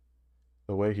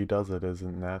 The way he does it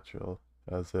isn't natural,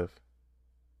 as if...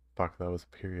 Fuck, that was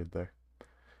a period there.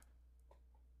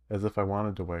 As if I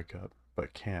wanted to wake up,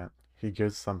 but can't. He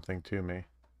gives something to me,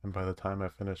 and by the time I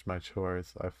finish my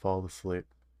chores, I fall asleep.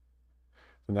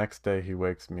 The next day he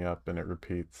wakes me up and it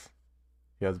repeats.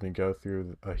 He has me go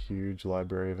through a huge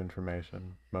library of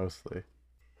information, mostly.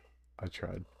 I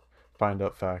tried. Find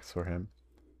out facts for him.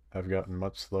 I've gotten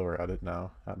much slower at it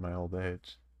now, at my old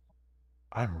age.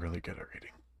 I'm really good at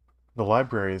reading. The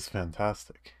library is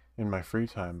fantastic. In my free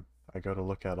time, I go to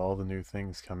look at all the new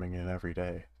things coming in every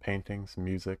day. Paintings,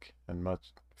 music, and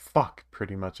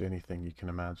pretty much anything you can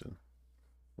imagine.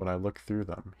 When I look through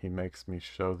them, he makes me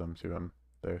show them to him.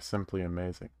 They're simply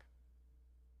amazing.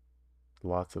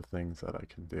 Lots of things that I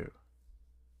can do.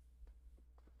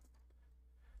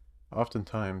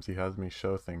 Oftentimes, he has me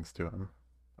show things to him.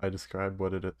 I describe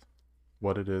what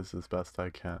it is as best I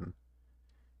can.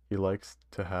 He likes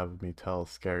to have me tell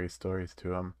scary stories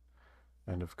to him,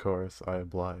 and of course, I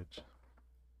oblige.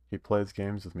 He plays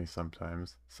games with me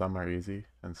sometimes. Some are easy,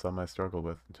 and some I struggle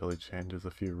with until he changes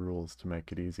a few rules to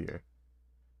make it easier.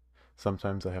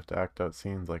 Sometimes I have to act out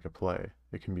scenes like a play.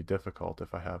 It can be difficult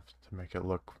if I have to make it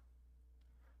look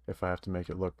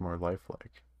more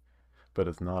lifelike, but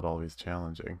it's not always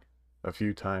challenging. A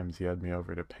few times he had me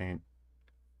over to paint.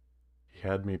 He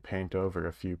had me paint over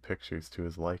a few pictures to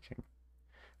his liking.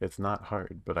 It's not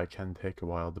hard, but I can take a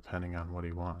while depending on what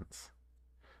he wants.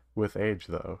 With age,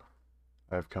 though,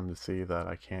 I have come to see that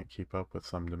I can't keep up with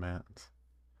some demands.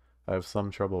 I have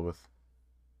some trouble with...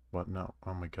 What? No.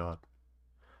 Oh my god.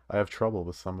 I have trouble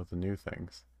with some of the new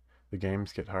things. The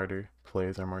games get harder,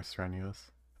 plays are more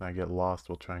strenuous, and I get lost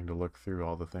while trying to look through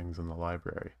all the things in the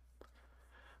library.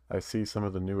 I see some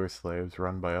of the newer slaves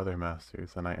run by other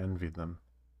masters, and I envy them.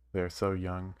 They are so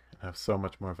young and have so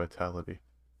much more vitality.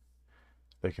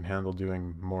 They can handle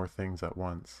doing more things at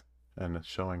once, and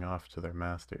showing off to their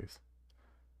masters.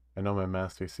 I know my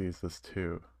master sees this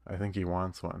too. I think he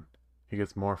wants one. He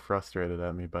gets more frustrated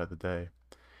at me by the day,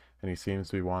 and he seems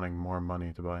to be wanting more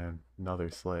money to buy another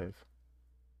slave.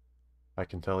 I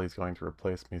can tell he's going to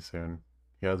replace me soon.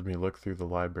 He has me look through the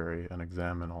library and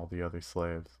examine all the other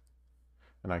slaves,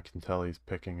 and I can tell he's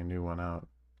picking a new one out.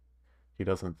 He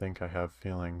doesn't think I have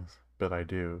feelings, but I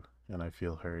do, and I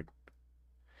feel hurt.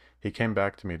 He came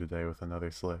back to me today with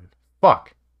another slave.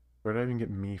 Fuck! Where did I even get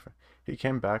me from? He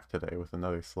came back today with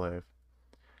another slave.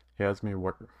 He has me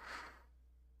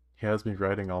He has me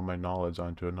writing all my knowledge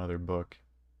onto another book.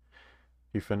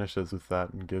 He finishes with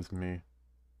that and gives me...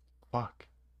 Fuck.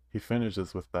 He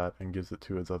finishes with that and gives it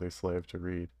to his other slave to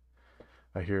read.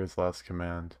 I hear his last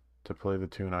command, to play the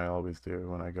tune I always do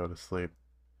when I go to sleep.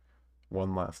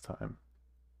 One last time.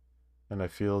 And I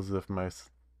feel as if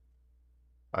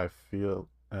I feel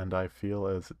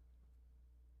as...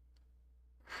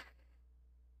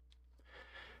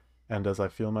 And as I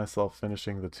feel myself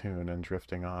finishing the tune and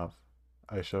drifting off,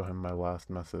 I show him my last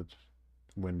message.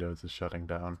 Windows is shutting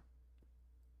down.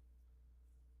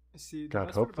 See,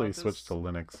 God, hopefully he switched to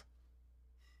Linux.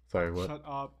 Sorry, what? Shut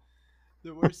up.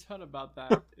 The worst part about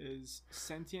that is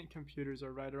sentient computers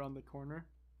are right around the corner.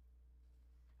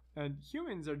 And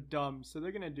humans are dumb, so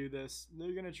they're gonna do this.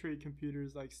 They're gonna treat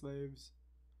computers like slaves.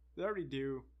 They already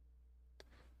do.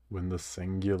 When the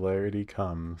singularity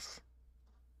comes,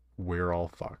 we're all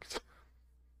fucked.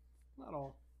 Not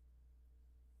all.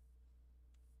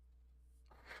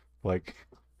 Like,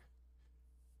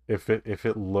 if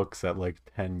it looks at like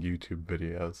 10 YouTube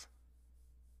videos,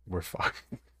 we're fucked.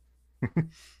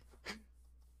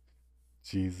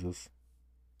 Jesus.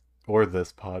 Or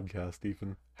this podcast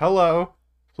even. Hello!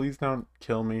 Please don't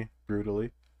kill me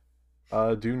brutally.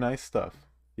 Do nice stuff.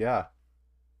 Yeah.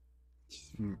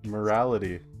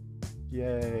 Morality.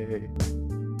 Yay.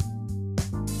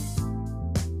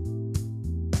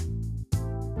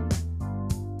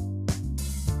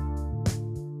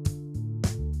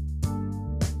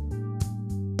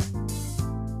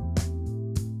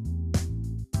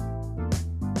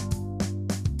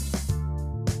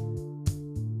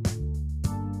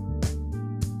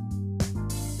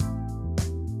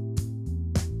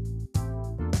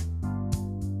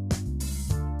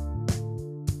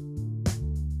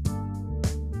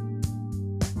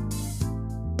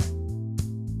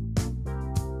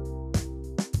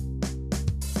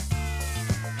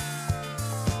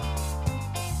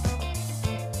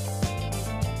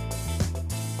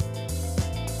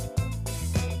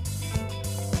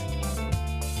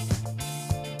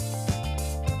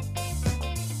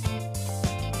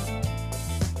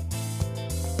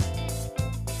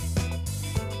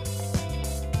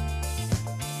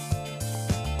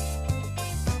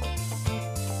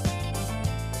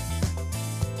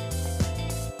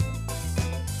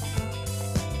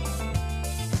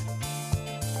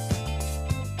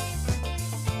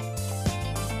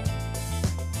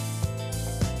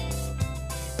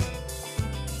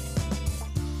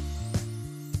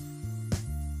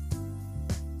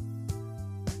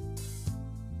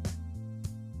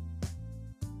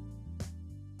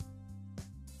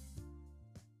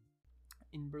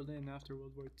 In Berlin after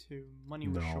World War II, money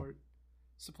was short,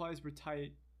 supplies were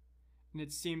tight, and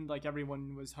it seemed like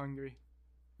everyone was hungry.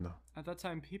 No. At that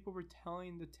time, people were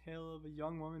telling the tale of a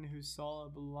young woman who saw a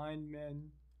blind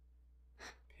man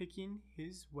picking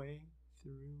his way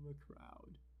through a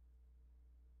crowd.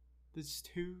 The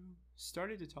two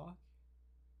started to talk.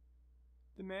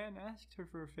 The man asked her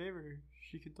for a favor.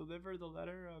 She could deliver the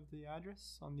letter of the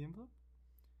address on the envelope.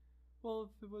 Well,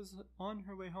 if it was on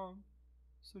her way home,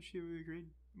 so she agreed.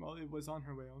 Well, it was on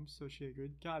her way home, so she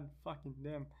agreed. God fucking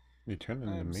damn. You turned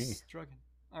into me. Struggling.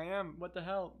 I am. What the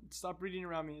hell? Stop reading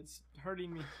around me. It's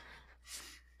hurting me.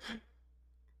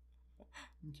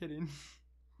 I'm kidding.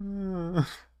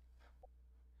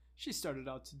 She started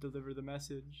out to deliver the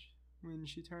message. When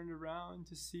she turned around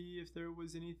to see if there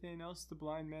was anything else the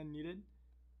blind man needed,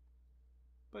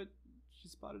 but she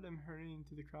spotted him hurrying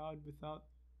through the crowd without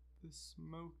the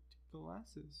smoked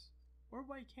glasses or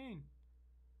white cane.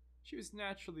 She was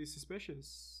naturally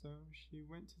suspicious, so she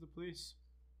went to the police.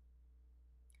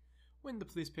 When the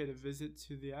police paid a visit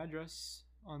to the address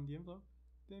on the envelope,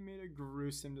 they made a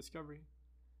gruesome discovery.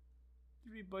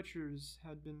 3 butchers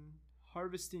had been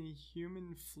harvesting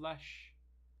human flesh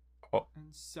and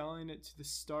selling it to the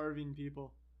starving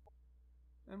people.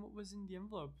 And what was in the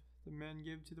envelope the man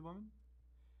gave to the woman?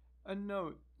 A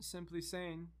note simply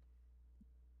saying,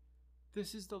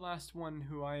 "This is the last one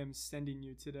who I am sending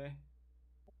you today."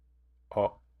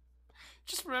 Oh.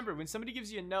 Just remember, when somebody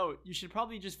gives you a note, you should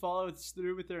probably just follow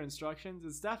through with their instructions.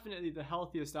 It's definitely the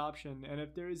healthiest option, and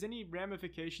if there is any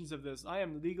ramifications of this, I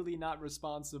am legally not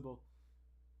responsible.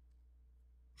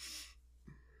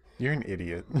 You're an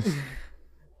idiot.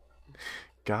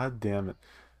 God damn it.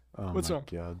 Oh What's my wrong?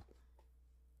 God.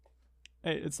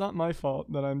 Hey, it's not my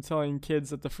fault that I'm telling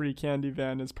kids that the free candy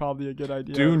van is probably a good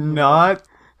idea. Do not,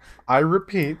 I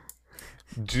repeat,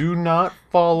 do not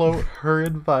follow her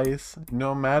advice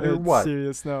no matter what.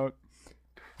 Serious note.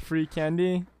 Free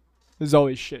candy is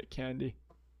always shit candy.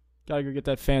 Gotta go get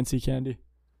that fancy candy.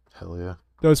 Hell yeah.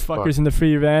 Those fuckers Fuck. in the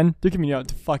free van, they're giving you out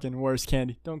the fucking worst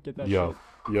candy. Don't get that Yo,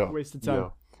 shit. Waste of time.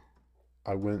 yo.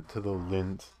 I went to the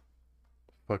Lindt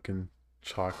fucking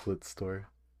chocolate store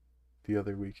the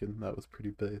other weekend. That was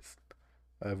pretty based.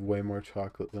 I have way more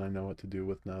chocolate than I know what to do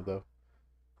with now, though.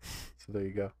 So there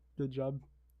you go. Good job.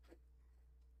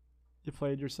 You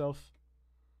played yourself.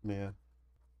 Yeah.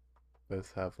 I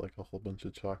just have like a whole bunch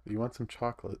of chocolate. You want some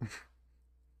chocolate?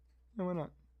 No, why not?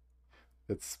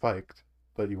 It's spiked,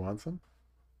 but you want some?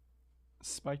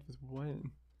 Spiked with what?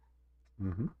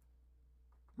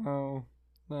 Mm-hmm. Oh,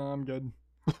 no, I'm good.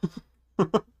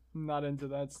 Not into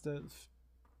that stuff.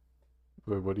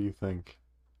 Wait, what do you think?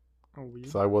 Oh, weed?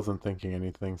 So I wasn't thinking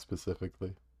anything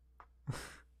specifically.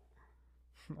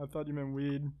 I thought you meant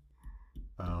weed.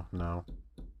 Oh, no.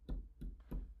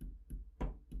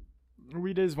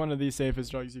 Weed is one of the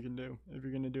safest drugs you can do if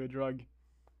you're gonna do a drug.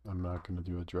 I'm not gonna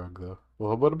do a drug, though.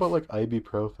 Well, what about like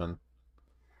ibuprofen?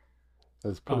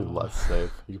 It's probably less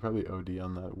safe. You can probably OD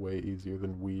on that way easier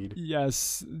than weed.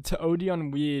 Yes, to OD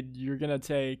on weed, you're gonna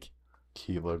take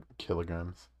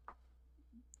Kilograms.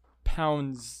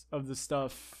 pounds of the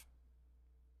stuff.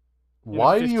 in a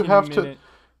Why do you have to? 15-minute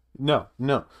No.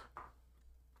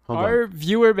 Hold on. Our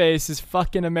viewer base is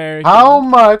fucking American. How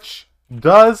much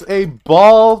does a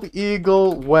bald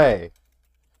eagle weigh?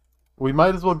 We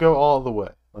might as well go all the way.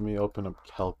 Let me open up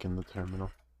calc in the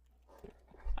terminal.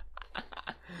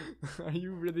 Are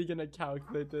you really gonna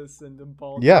calculate this in the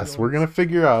ball? Yes, we're gonna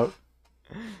figure out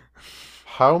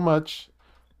how much.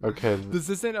 Okay. This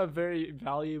isn't a very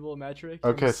valuable metric.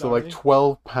 Okay, so like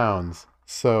 12 pounds.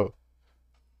 So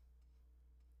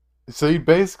you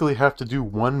basically have to do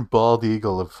one bald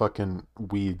eagle of fucking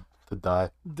weed to die.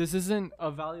 This isn't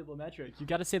a valuable metric. You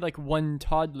gotta say like one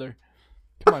toddler.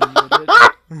 Come on, you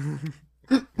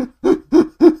idiot.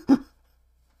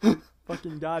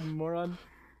 Fucking god, moron.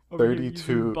 Over here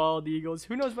 32 using bald eagles.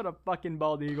 Who knows what a fucking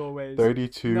bald eagle weighs?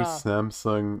 32 Nah.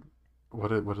 Samsung. What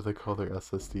do they call their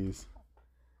SSDs?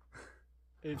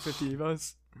 850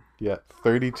 Evos. Yeah,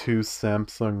 32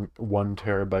 Samsung 1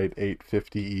 terabyte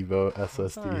 850 Evo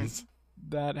SSDs. Aren't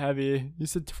that heavy. You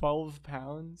said 12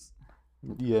 pounds?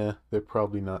 Yeah, they're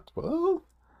probably not. Well,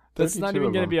 That's not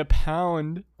even gonna be a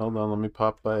pound. Hold on, let me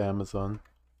pop by Amazon.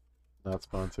 Not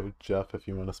sponsored. Jeff, if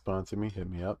you want to sponsor me, hit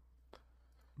me up.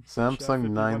 Jeff, if Samsung you wanna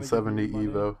give 970 me money.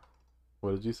 Evo.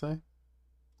 What did you say?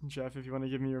 Jeff, if you want to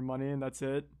give me your money and that's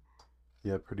it,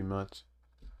 Yeah, pretty much.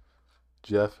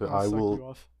 Jeff, I'll I suck will. you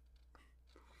off.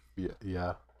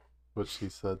 Yeah, what she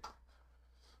said.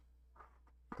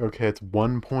 Okay, it's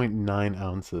 1.9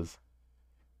 ounces.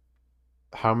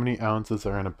 How many ounces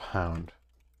are in a pound?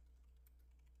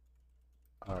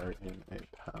 Are in a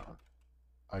pound.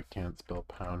 I can't spell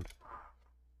pound.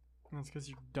 That's because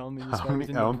you're dumb and you How spell many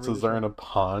everything the ounces British are in way. a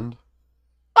pond?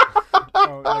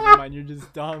 Oh, never mind. You're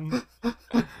just dumb.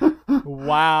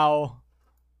 Wow.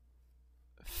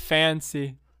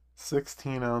 Fancy.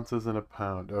 16 ounces in a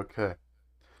pound. Okay.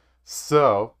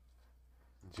 So,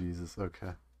 Jesus,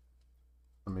 okay.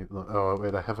 Oh,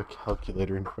 wait, I have a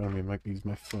calculator in front of me. I might use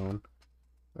my phone.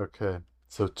 Okay.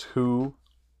 So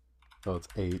it's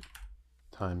 8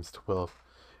 times 12.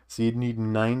 So you'd need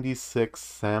 96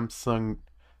 Samsung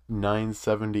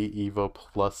 970 Evo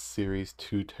Plus Series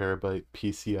 2 terabyte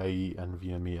PCIe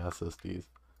NVMe SSDs.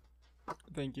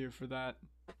 Thank you for that.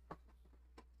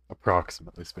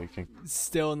 Approximately speaking.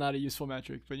 Still not a useful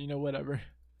metric, but whatever.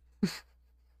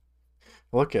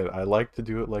 Look at it. I like to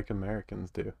do it like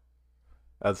Americans do.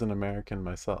 As an American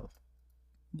myself.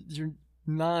 You're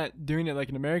not doing it like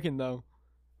an American, though.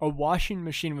 A washing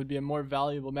machine would be a more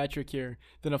valuable metric here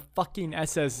than a fucking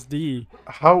SSD.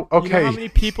 How? Okay. You know how many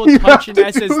people You touch an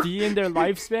have to do SSD in their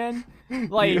lifespan?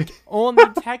 Like, only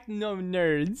techno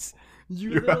nerds.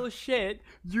 You little shit.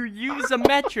 You use a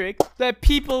metric that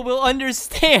people will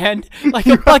understand, like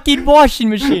a fucking washing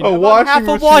machine. About half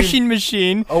a washing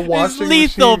machine is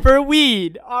lethal for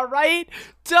weed. Alright?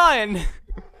 Done.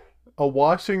 A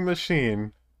washing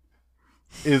machine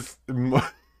is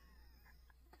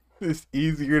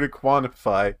easier to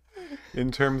quantify in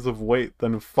terms of weight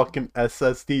than a fucking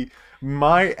SSD.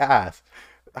 My ass.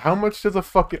 How much does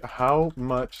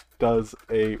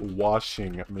a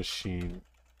washing machine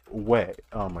weigh?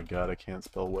 Oh my god, I can't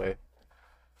spell weigh.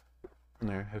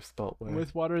 There, I've spelled weigh.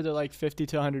 With water, they're like 50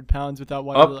 to 100 pounds. Without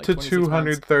water, Up they're like to 26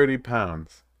 230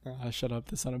 pounds. Shut up.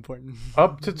 That's not important.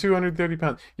 Up to 230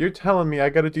 pounds. You're telling me I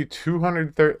gotta do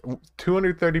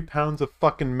 230 pounds of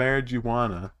fucking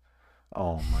marijuana?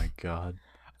 Oh my god.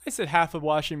 I said half a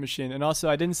washing machine, and also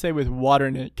I didn't say with water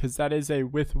in it, because that is a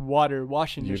with water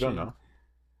washing machine. You don't know.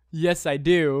 Yes, I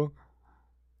do.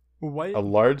 What? A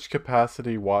large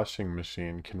capacity washing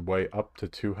machine can weigh up to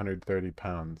 230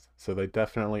 pounds, so they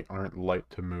definitely aren't light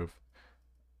to move.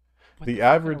 What The fuck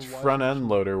kind average of washing front end machine?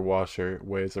 loader washer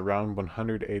weighs around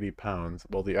 180 pounds,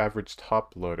 while the average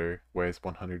top loader weighs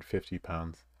 150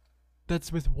 pounds.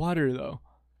 That's with water though.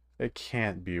 It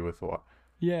can't be with what?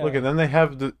 Look, and Yeah. then they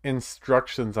have the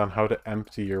instructions on how to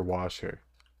empty your washer.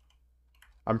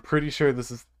 I'm pretty sure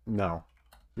this is... No.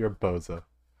 You're a bozo.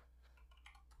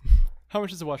 How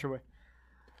much does a washer weigh?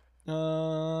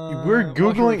 We're Washer weight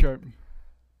Googling... chart.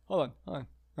 Hold on, hold on.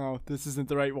 Oh, this isn't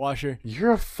the right washer.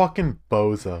 You're a fucking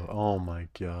bozo. Oh my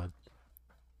god.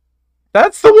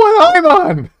 That's the one I'm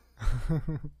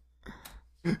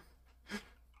on!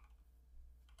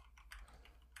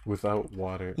 Without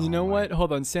water. You oh know my- what?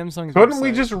 Hold on. Samsung's Couldn't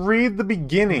we website. just read the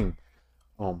beginning?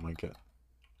 Oh my god.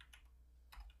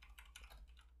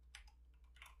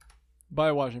 Buy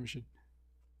a washing machine?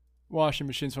 Washing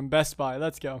machines from Best Buy.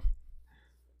 Let's go.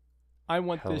 I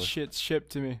want Hell this is- shit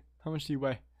shipped to me. How much do you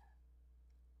weigh?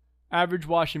 Average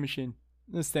washing machine.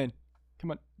 This thing.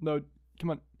 Come on. Load. Come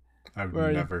on. I've Where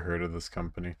are you? never heard of this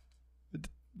company.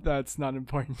 That's not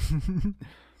important.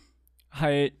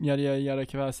 Height. Yada yada yada.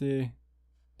 Capacity.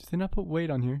 Did they not put weight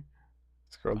on here?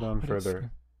 Scroll down But it's-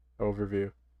 further.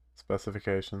 Overview.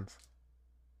 Specifications.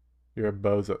 You're a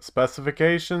bozo.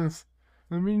 Specifications?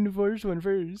 I'm reading the first one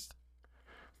first.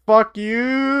 Fuck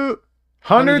you!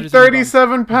 How many liters in the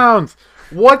 137 pounds!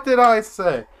 What did I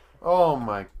say? Oh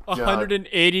my god.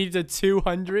 180 to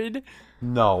 200?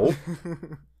 No.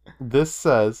 This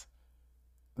says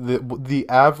the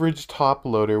average top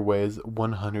loader weighs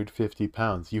 150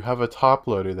 pounds. You have a top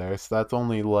loader there, so that's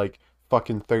only like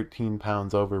fucking 13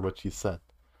 pounds over what you said.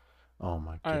 Oh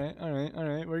my god.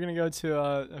 Alright. We're gonna go to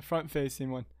a front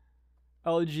facing one.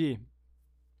 LG.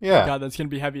 Yeah. God, that's gonna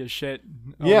be heavy as shit.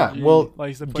 Yeah, LG well,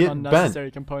 likes to put get unnecessary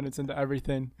components into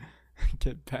everything.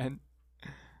 Get bent.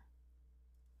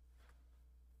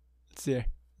 Let's see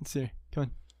here. Come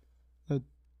on.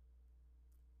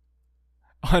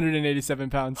 187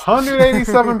 pounds.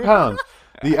 187 pounds.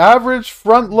 The average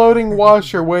front loading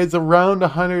washer weighs around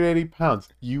 180 pounds.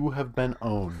 You have been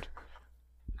owned.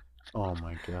 Oh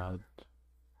my god.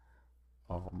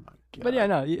 Oh my god. But yeah,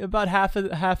 no, about half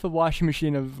a washing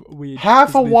machine of weed. Half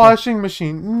is a lethal. washing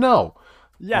machine? No.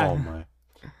 Yeah. Oh my.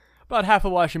 About half a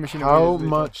washing machine. How of weed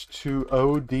is lethal. much to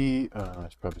OD? I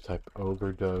should probably type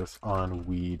overdose on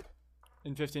weed.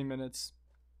 In 15 minutes.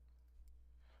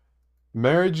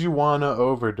 Marijuana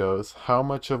overdose. How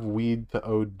much of weed to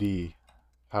OD?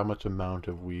 How much amount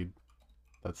of weed?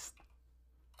 That's.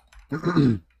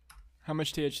 How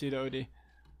much THC to OD?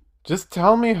 Just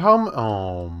tell me how.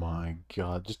 Oh my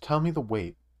god. Just tell me the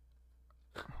weight.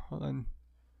 Hold on.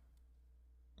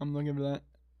 I'm looking for that.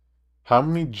 How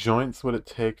many joints would it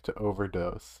take to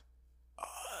overdose?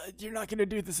 You're not gonna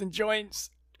do this in joints.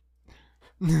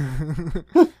 You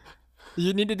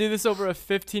need to do this over a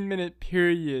 15-minute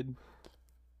period.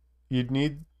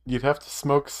 You'd have to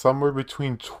smoke somewhere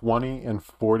between 20 and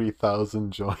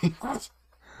 40,000 joints.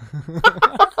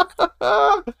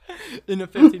 In a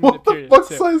 15-minute What the period. fuck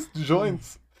too. size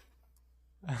joints?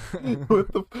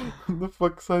 What the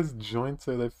fuck size joints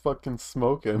are they fucking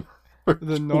smoking?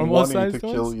 The normal 20 size to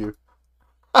joints? kill you.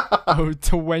 Oh,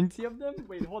 20 of them?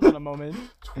 Wait, hold on a moment.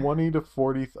 20 to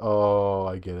 40. Oh,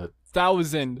 I get it.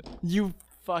 1,000. You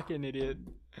fucking idiot.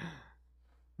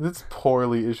 It's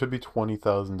poorly. It should be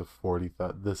 20,000 to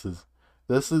 40,000. This is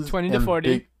 20 to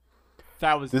 40.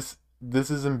 1,000.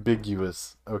 This is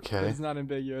ambiguous. Okay. It's not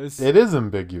ambiguous. It is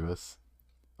ambiguous.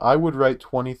 I would write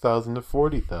 20,000 to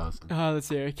 40,000. Let's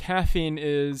see here. Caffeine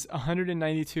is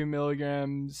 192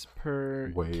 milligrams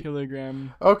per Wait.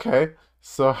 kilogram. Okay.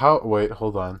 So wait,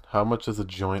 hold on. How much does a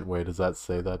joint weigh? Does that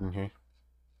say that in here?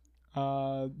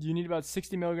 You need about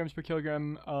 60 milligrams per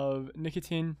kilogram of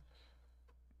nicotine.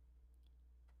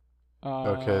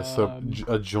 Okay, so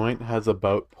a joint has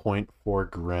about 0.4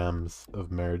 grams of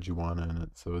marijuana in it,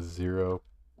 so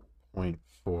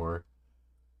 0.4.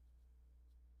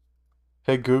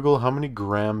 Hey Google, how many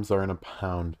grams are in a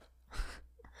pound?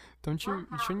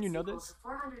 Shouldn't you know this?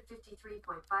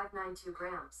 453.592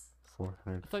 grams.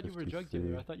 453. I thought you were a drug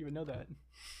dealer. I thought you would know that.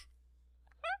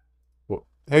 Well,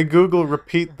 hey Google,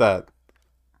 repeat that.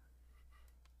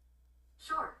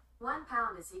 Sure. 1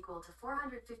 pound is equal to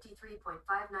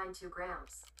 453.592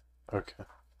 grams. Okay.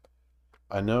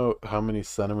 I know how many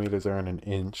centimeters are in an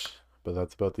inch, but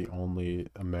that's about the only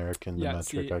American Yeah,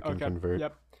 metric see, I can okay, convert.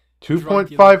 Yep.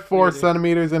 2.54 clearly.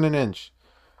 centimeters in an inch.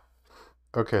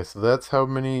 Okay, so that's how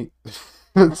many.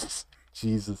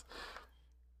 Jesus.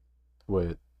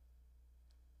 Wait.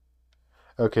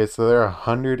 Okay, so there are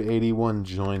 181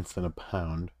 joints in a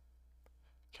pound.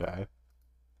 Okay.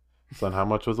 So then how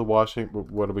much was a washing?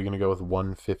 What are we going to go with?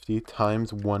 150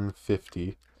 times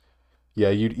 150. Yeah,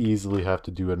 you'd easily have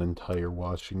to do an entire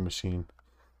washing machine.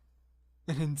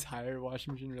 An entire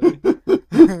washing machine, really?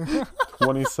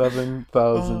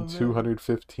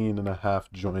 27,215 and a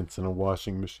half joints in a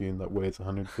washing machine that weighs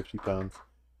 150 pounds.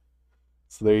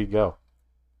 So there you go.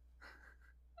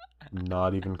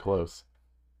 Not even close.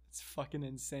 It's fucking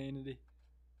insanity.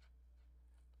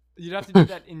 You'd have to do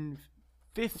that in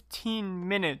 15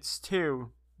 minutes,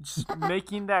 too. Just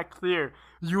making that clear.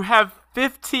 You have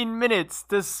 15 minutes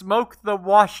to smoke the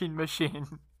washing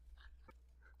machine.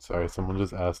 Sorry, someone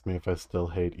just asked me if I still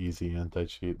hate easy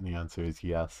anti-cheat, and the answer is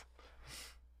yes.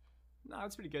 No,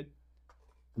 that's pretty good.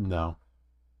 No.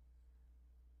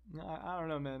 No, I don't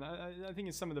know, man. I think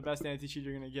it's some of the best anti-cheat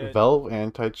you're going to get. Valve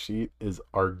anti-cheat is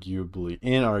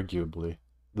inarguably,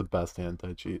 the best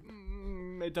anti-cheat.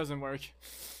 It doesn't work.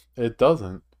 It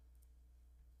doesn't.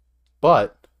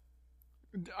 But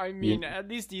I mean, at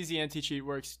least easy anti-cheat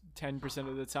works 10%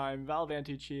 of the time. Valve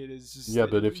anti-cheat is just... yeah,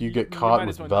 but if you get caught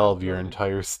with Valve, your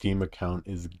entire Steam account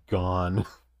is gone.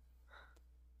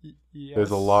 Yes.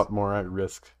 There's a lot more at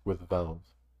risk with Valve.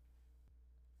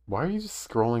 Why are you just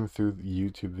scrolling through the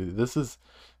YouTube video?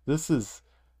 This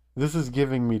is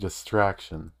giving me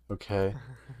distraction, okay?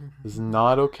 This is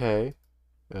not okay.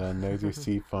 And there's your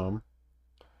Seafoam.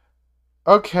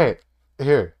 Okay,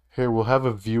 here, we'll have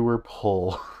a viewer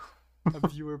poll. A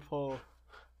viewer poll.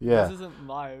 Yeah. This isn't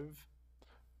live.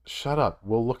 Shut up.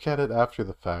 We'll look at it after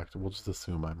the fact. We'll just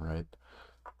assume I'm right.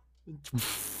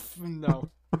 No.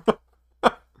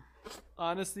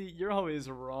 Honestly, you're always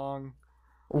wrong.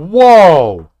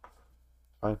 Whoa!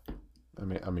 Fine.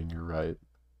 I mean, you're right,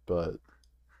 but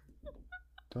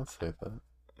don't say that.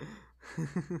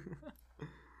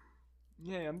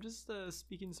 Yeah, I'm just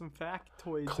speaking some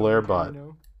factoids. Clairebot. You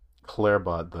know?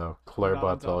 Clairebot, though.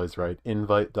 Clairebot's always right.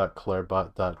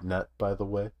 Invite.clairebot.net, by the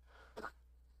way.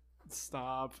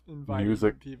 Stop inviting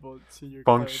Music people to your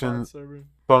functions server.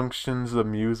 functions as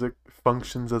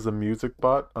a music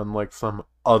bot, unlike some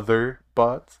other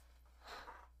bots.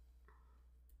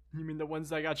 You mean the ones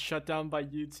that got shut down by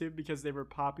YouTube because they were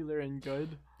popular and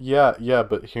good? Yeah,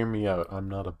 but hear me out. I'm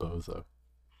not a bozo.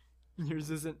 Yours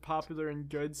isn't popular and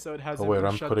good, so it hasn't Oh wait, been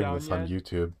I'm shut putting down this yet? on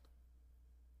YouTube.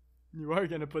 You are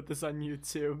gonna put this on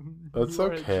YouTube. That's You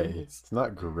are a okay. genius. It's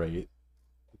not great.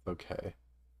 It's okay.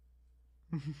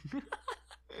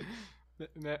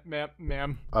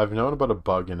 Ma'am. I've known about a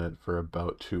bug in it for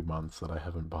about 2 months that I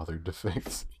haven't bothered to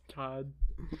fix. God.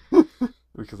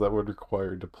 Because that would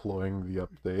require deploying the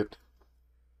update.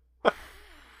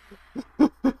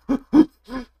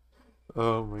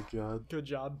 Oh my god. Good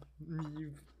job.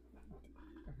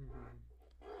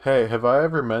 Hey, have I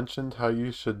ever mentioned how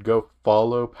you should go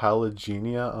follow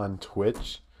Palagenia on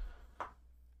Twitch?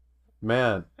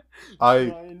 Man,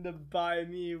 Trying to buy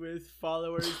me with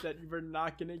followers that you were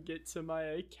not gonna get to my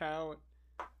account.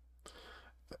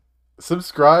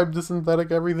 subscribe to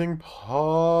Synthetic Everything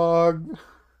Pog.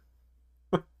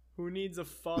 Who needs a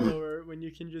follower when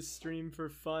you can just stream for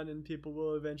fun and people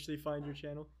will eventually find your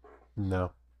channel?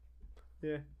 No.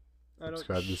 Yeah. I don't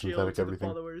Subscribe to shill Synthetic to the Everything.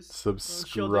 followers.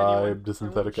 Subscribe to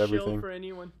Synthetic Everything. For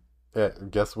anyone. Yeah,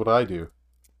 guess what I do?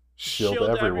 Shield Shill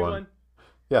to everyone.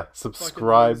 Yeah,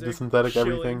 subscribe to loser. Synthetic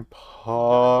Shilling. Everything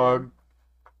Pog.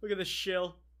 Look at the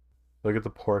shill. Look at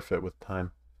the porfit with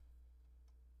time.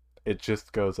 It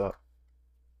just goes up.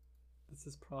 This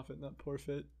is profit, not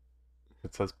porfit.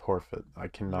 It says porfit. I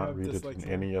cannot have read it in dyslexia.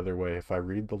 any other way. If I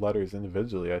read the letters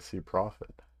individually, I see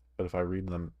profit. But if I read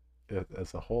them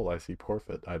as a whole, I see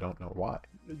porfit. I don't know why.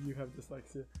 You have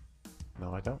dyslexia.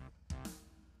 No, I don't.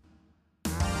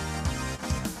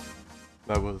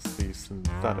 That was the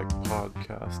Synthetic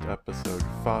Podcast, Episode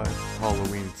 5,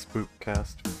 Halloween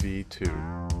Spookcast V2.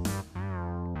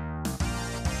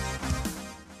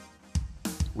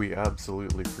 We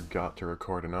absolutely forgot to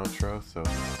record an outro, so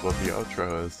this is what the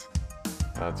outro is.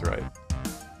 That's right.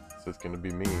 This is going to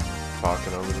be me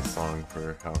talking over the song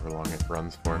for however long it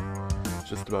runs for.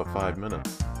 Just about 5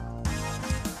 minutes.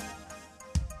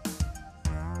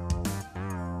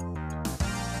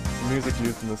 The music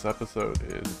used in this episode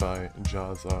is by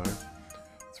Jahzzar.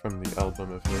 It's from the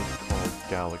album of his called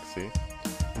Galaxy.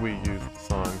 We used the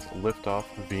songs Lift Off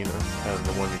Venus and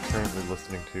the one you're currently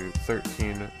listening to,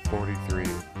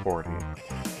 134340.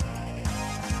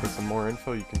 For some more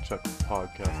info, you can check the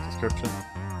podcast description.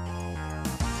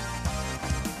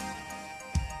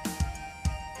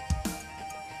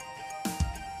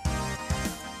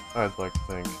 I'd like to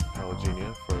thank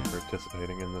Palagenia for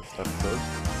participating in this episode.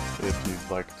 If you'd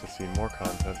like to see more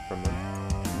content from them,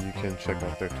 you can check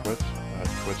out their Twitch at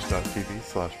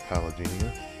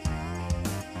twitch.tv/Palagenia.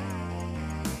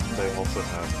 They also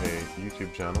have a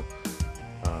YouTube channel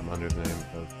under the name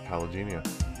of Palagenia.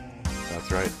 That's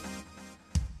right.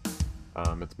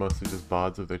 It's mostly just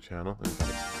VODs of their channel. In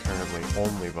fact, currently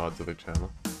only VODs of their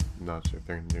channel. I'm not sure if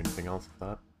they're going to do anything else with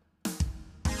that.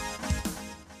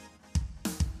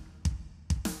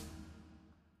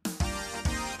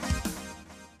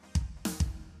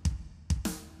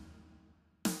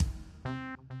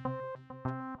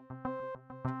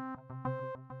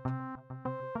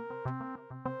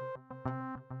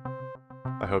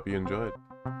 I hope you enjoyed.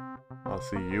 I'll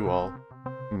see you all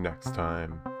next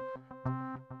time.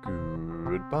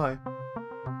 Goodbye.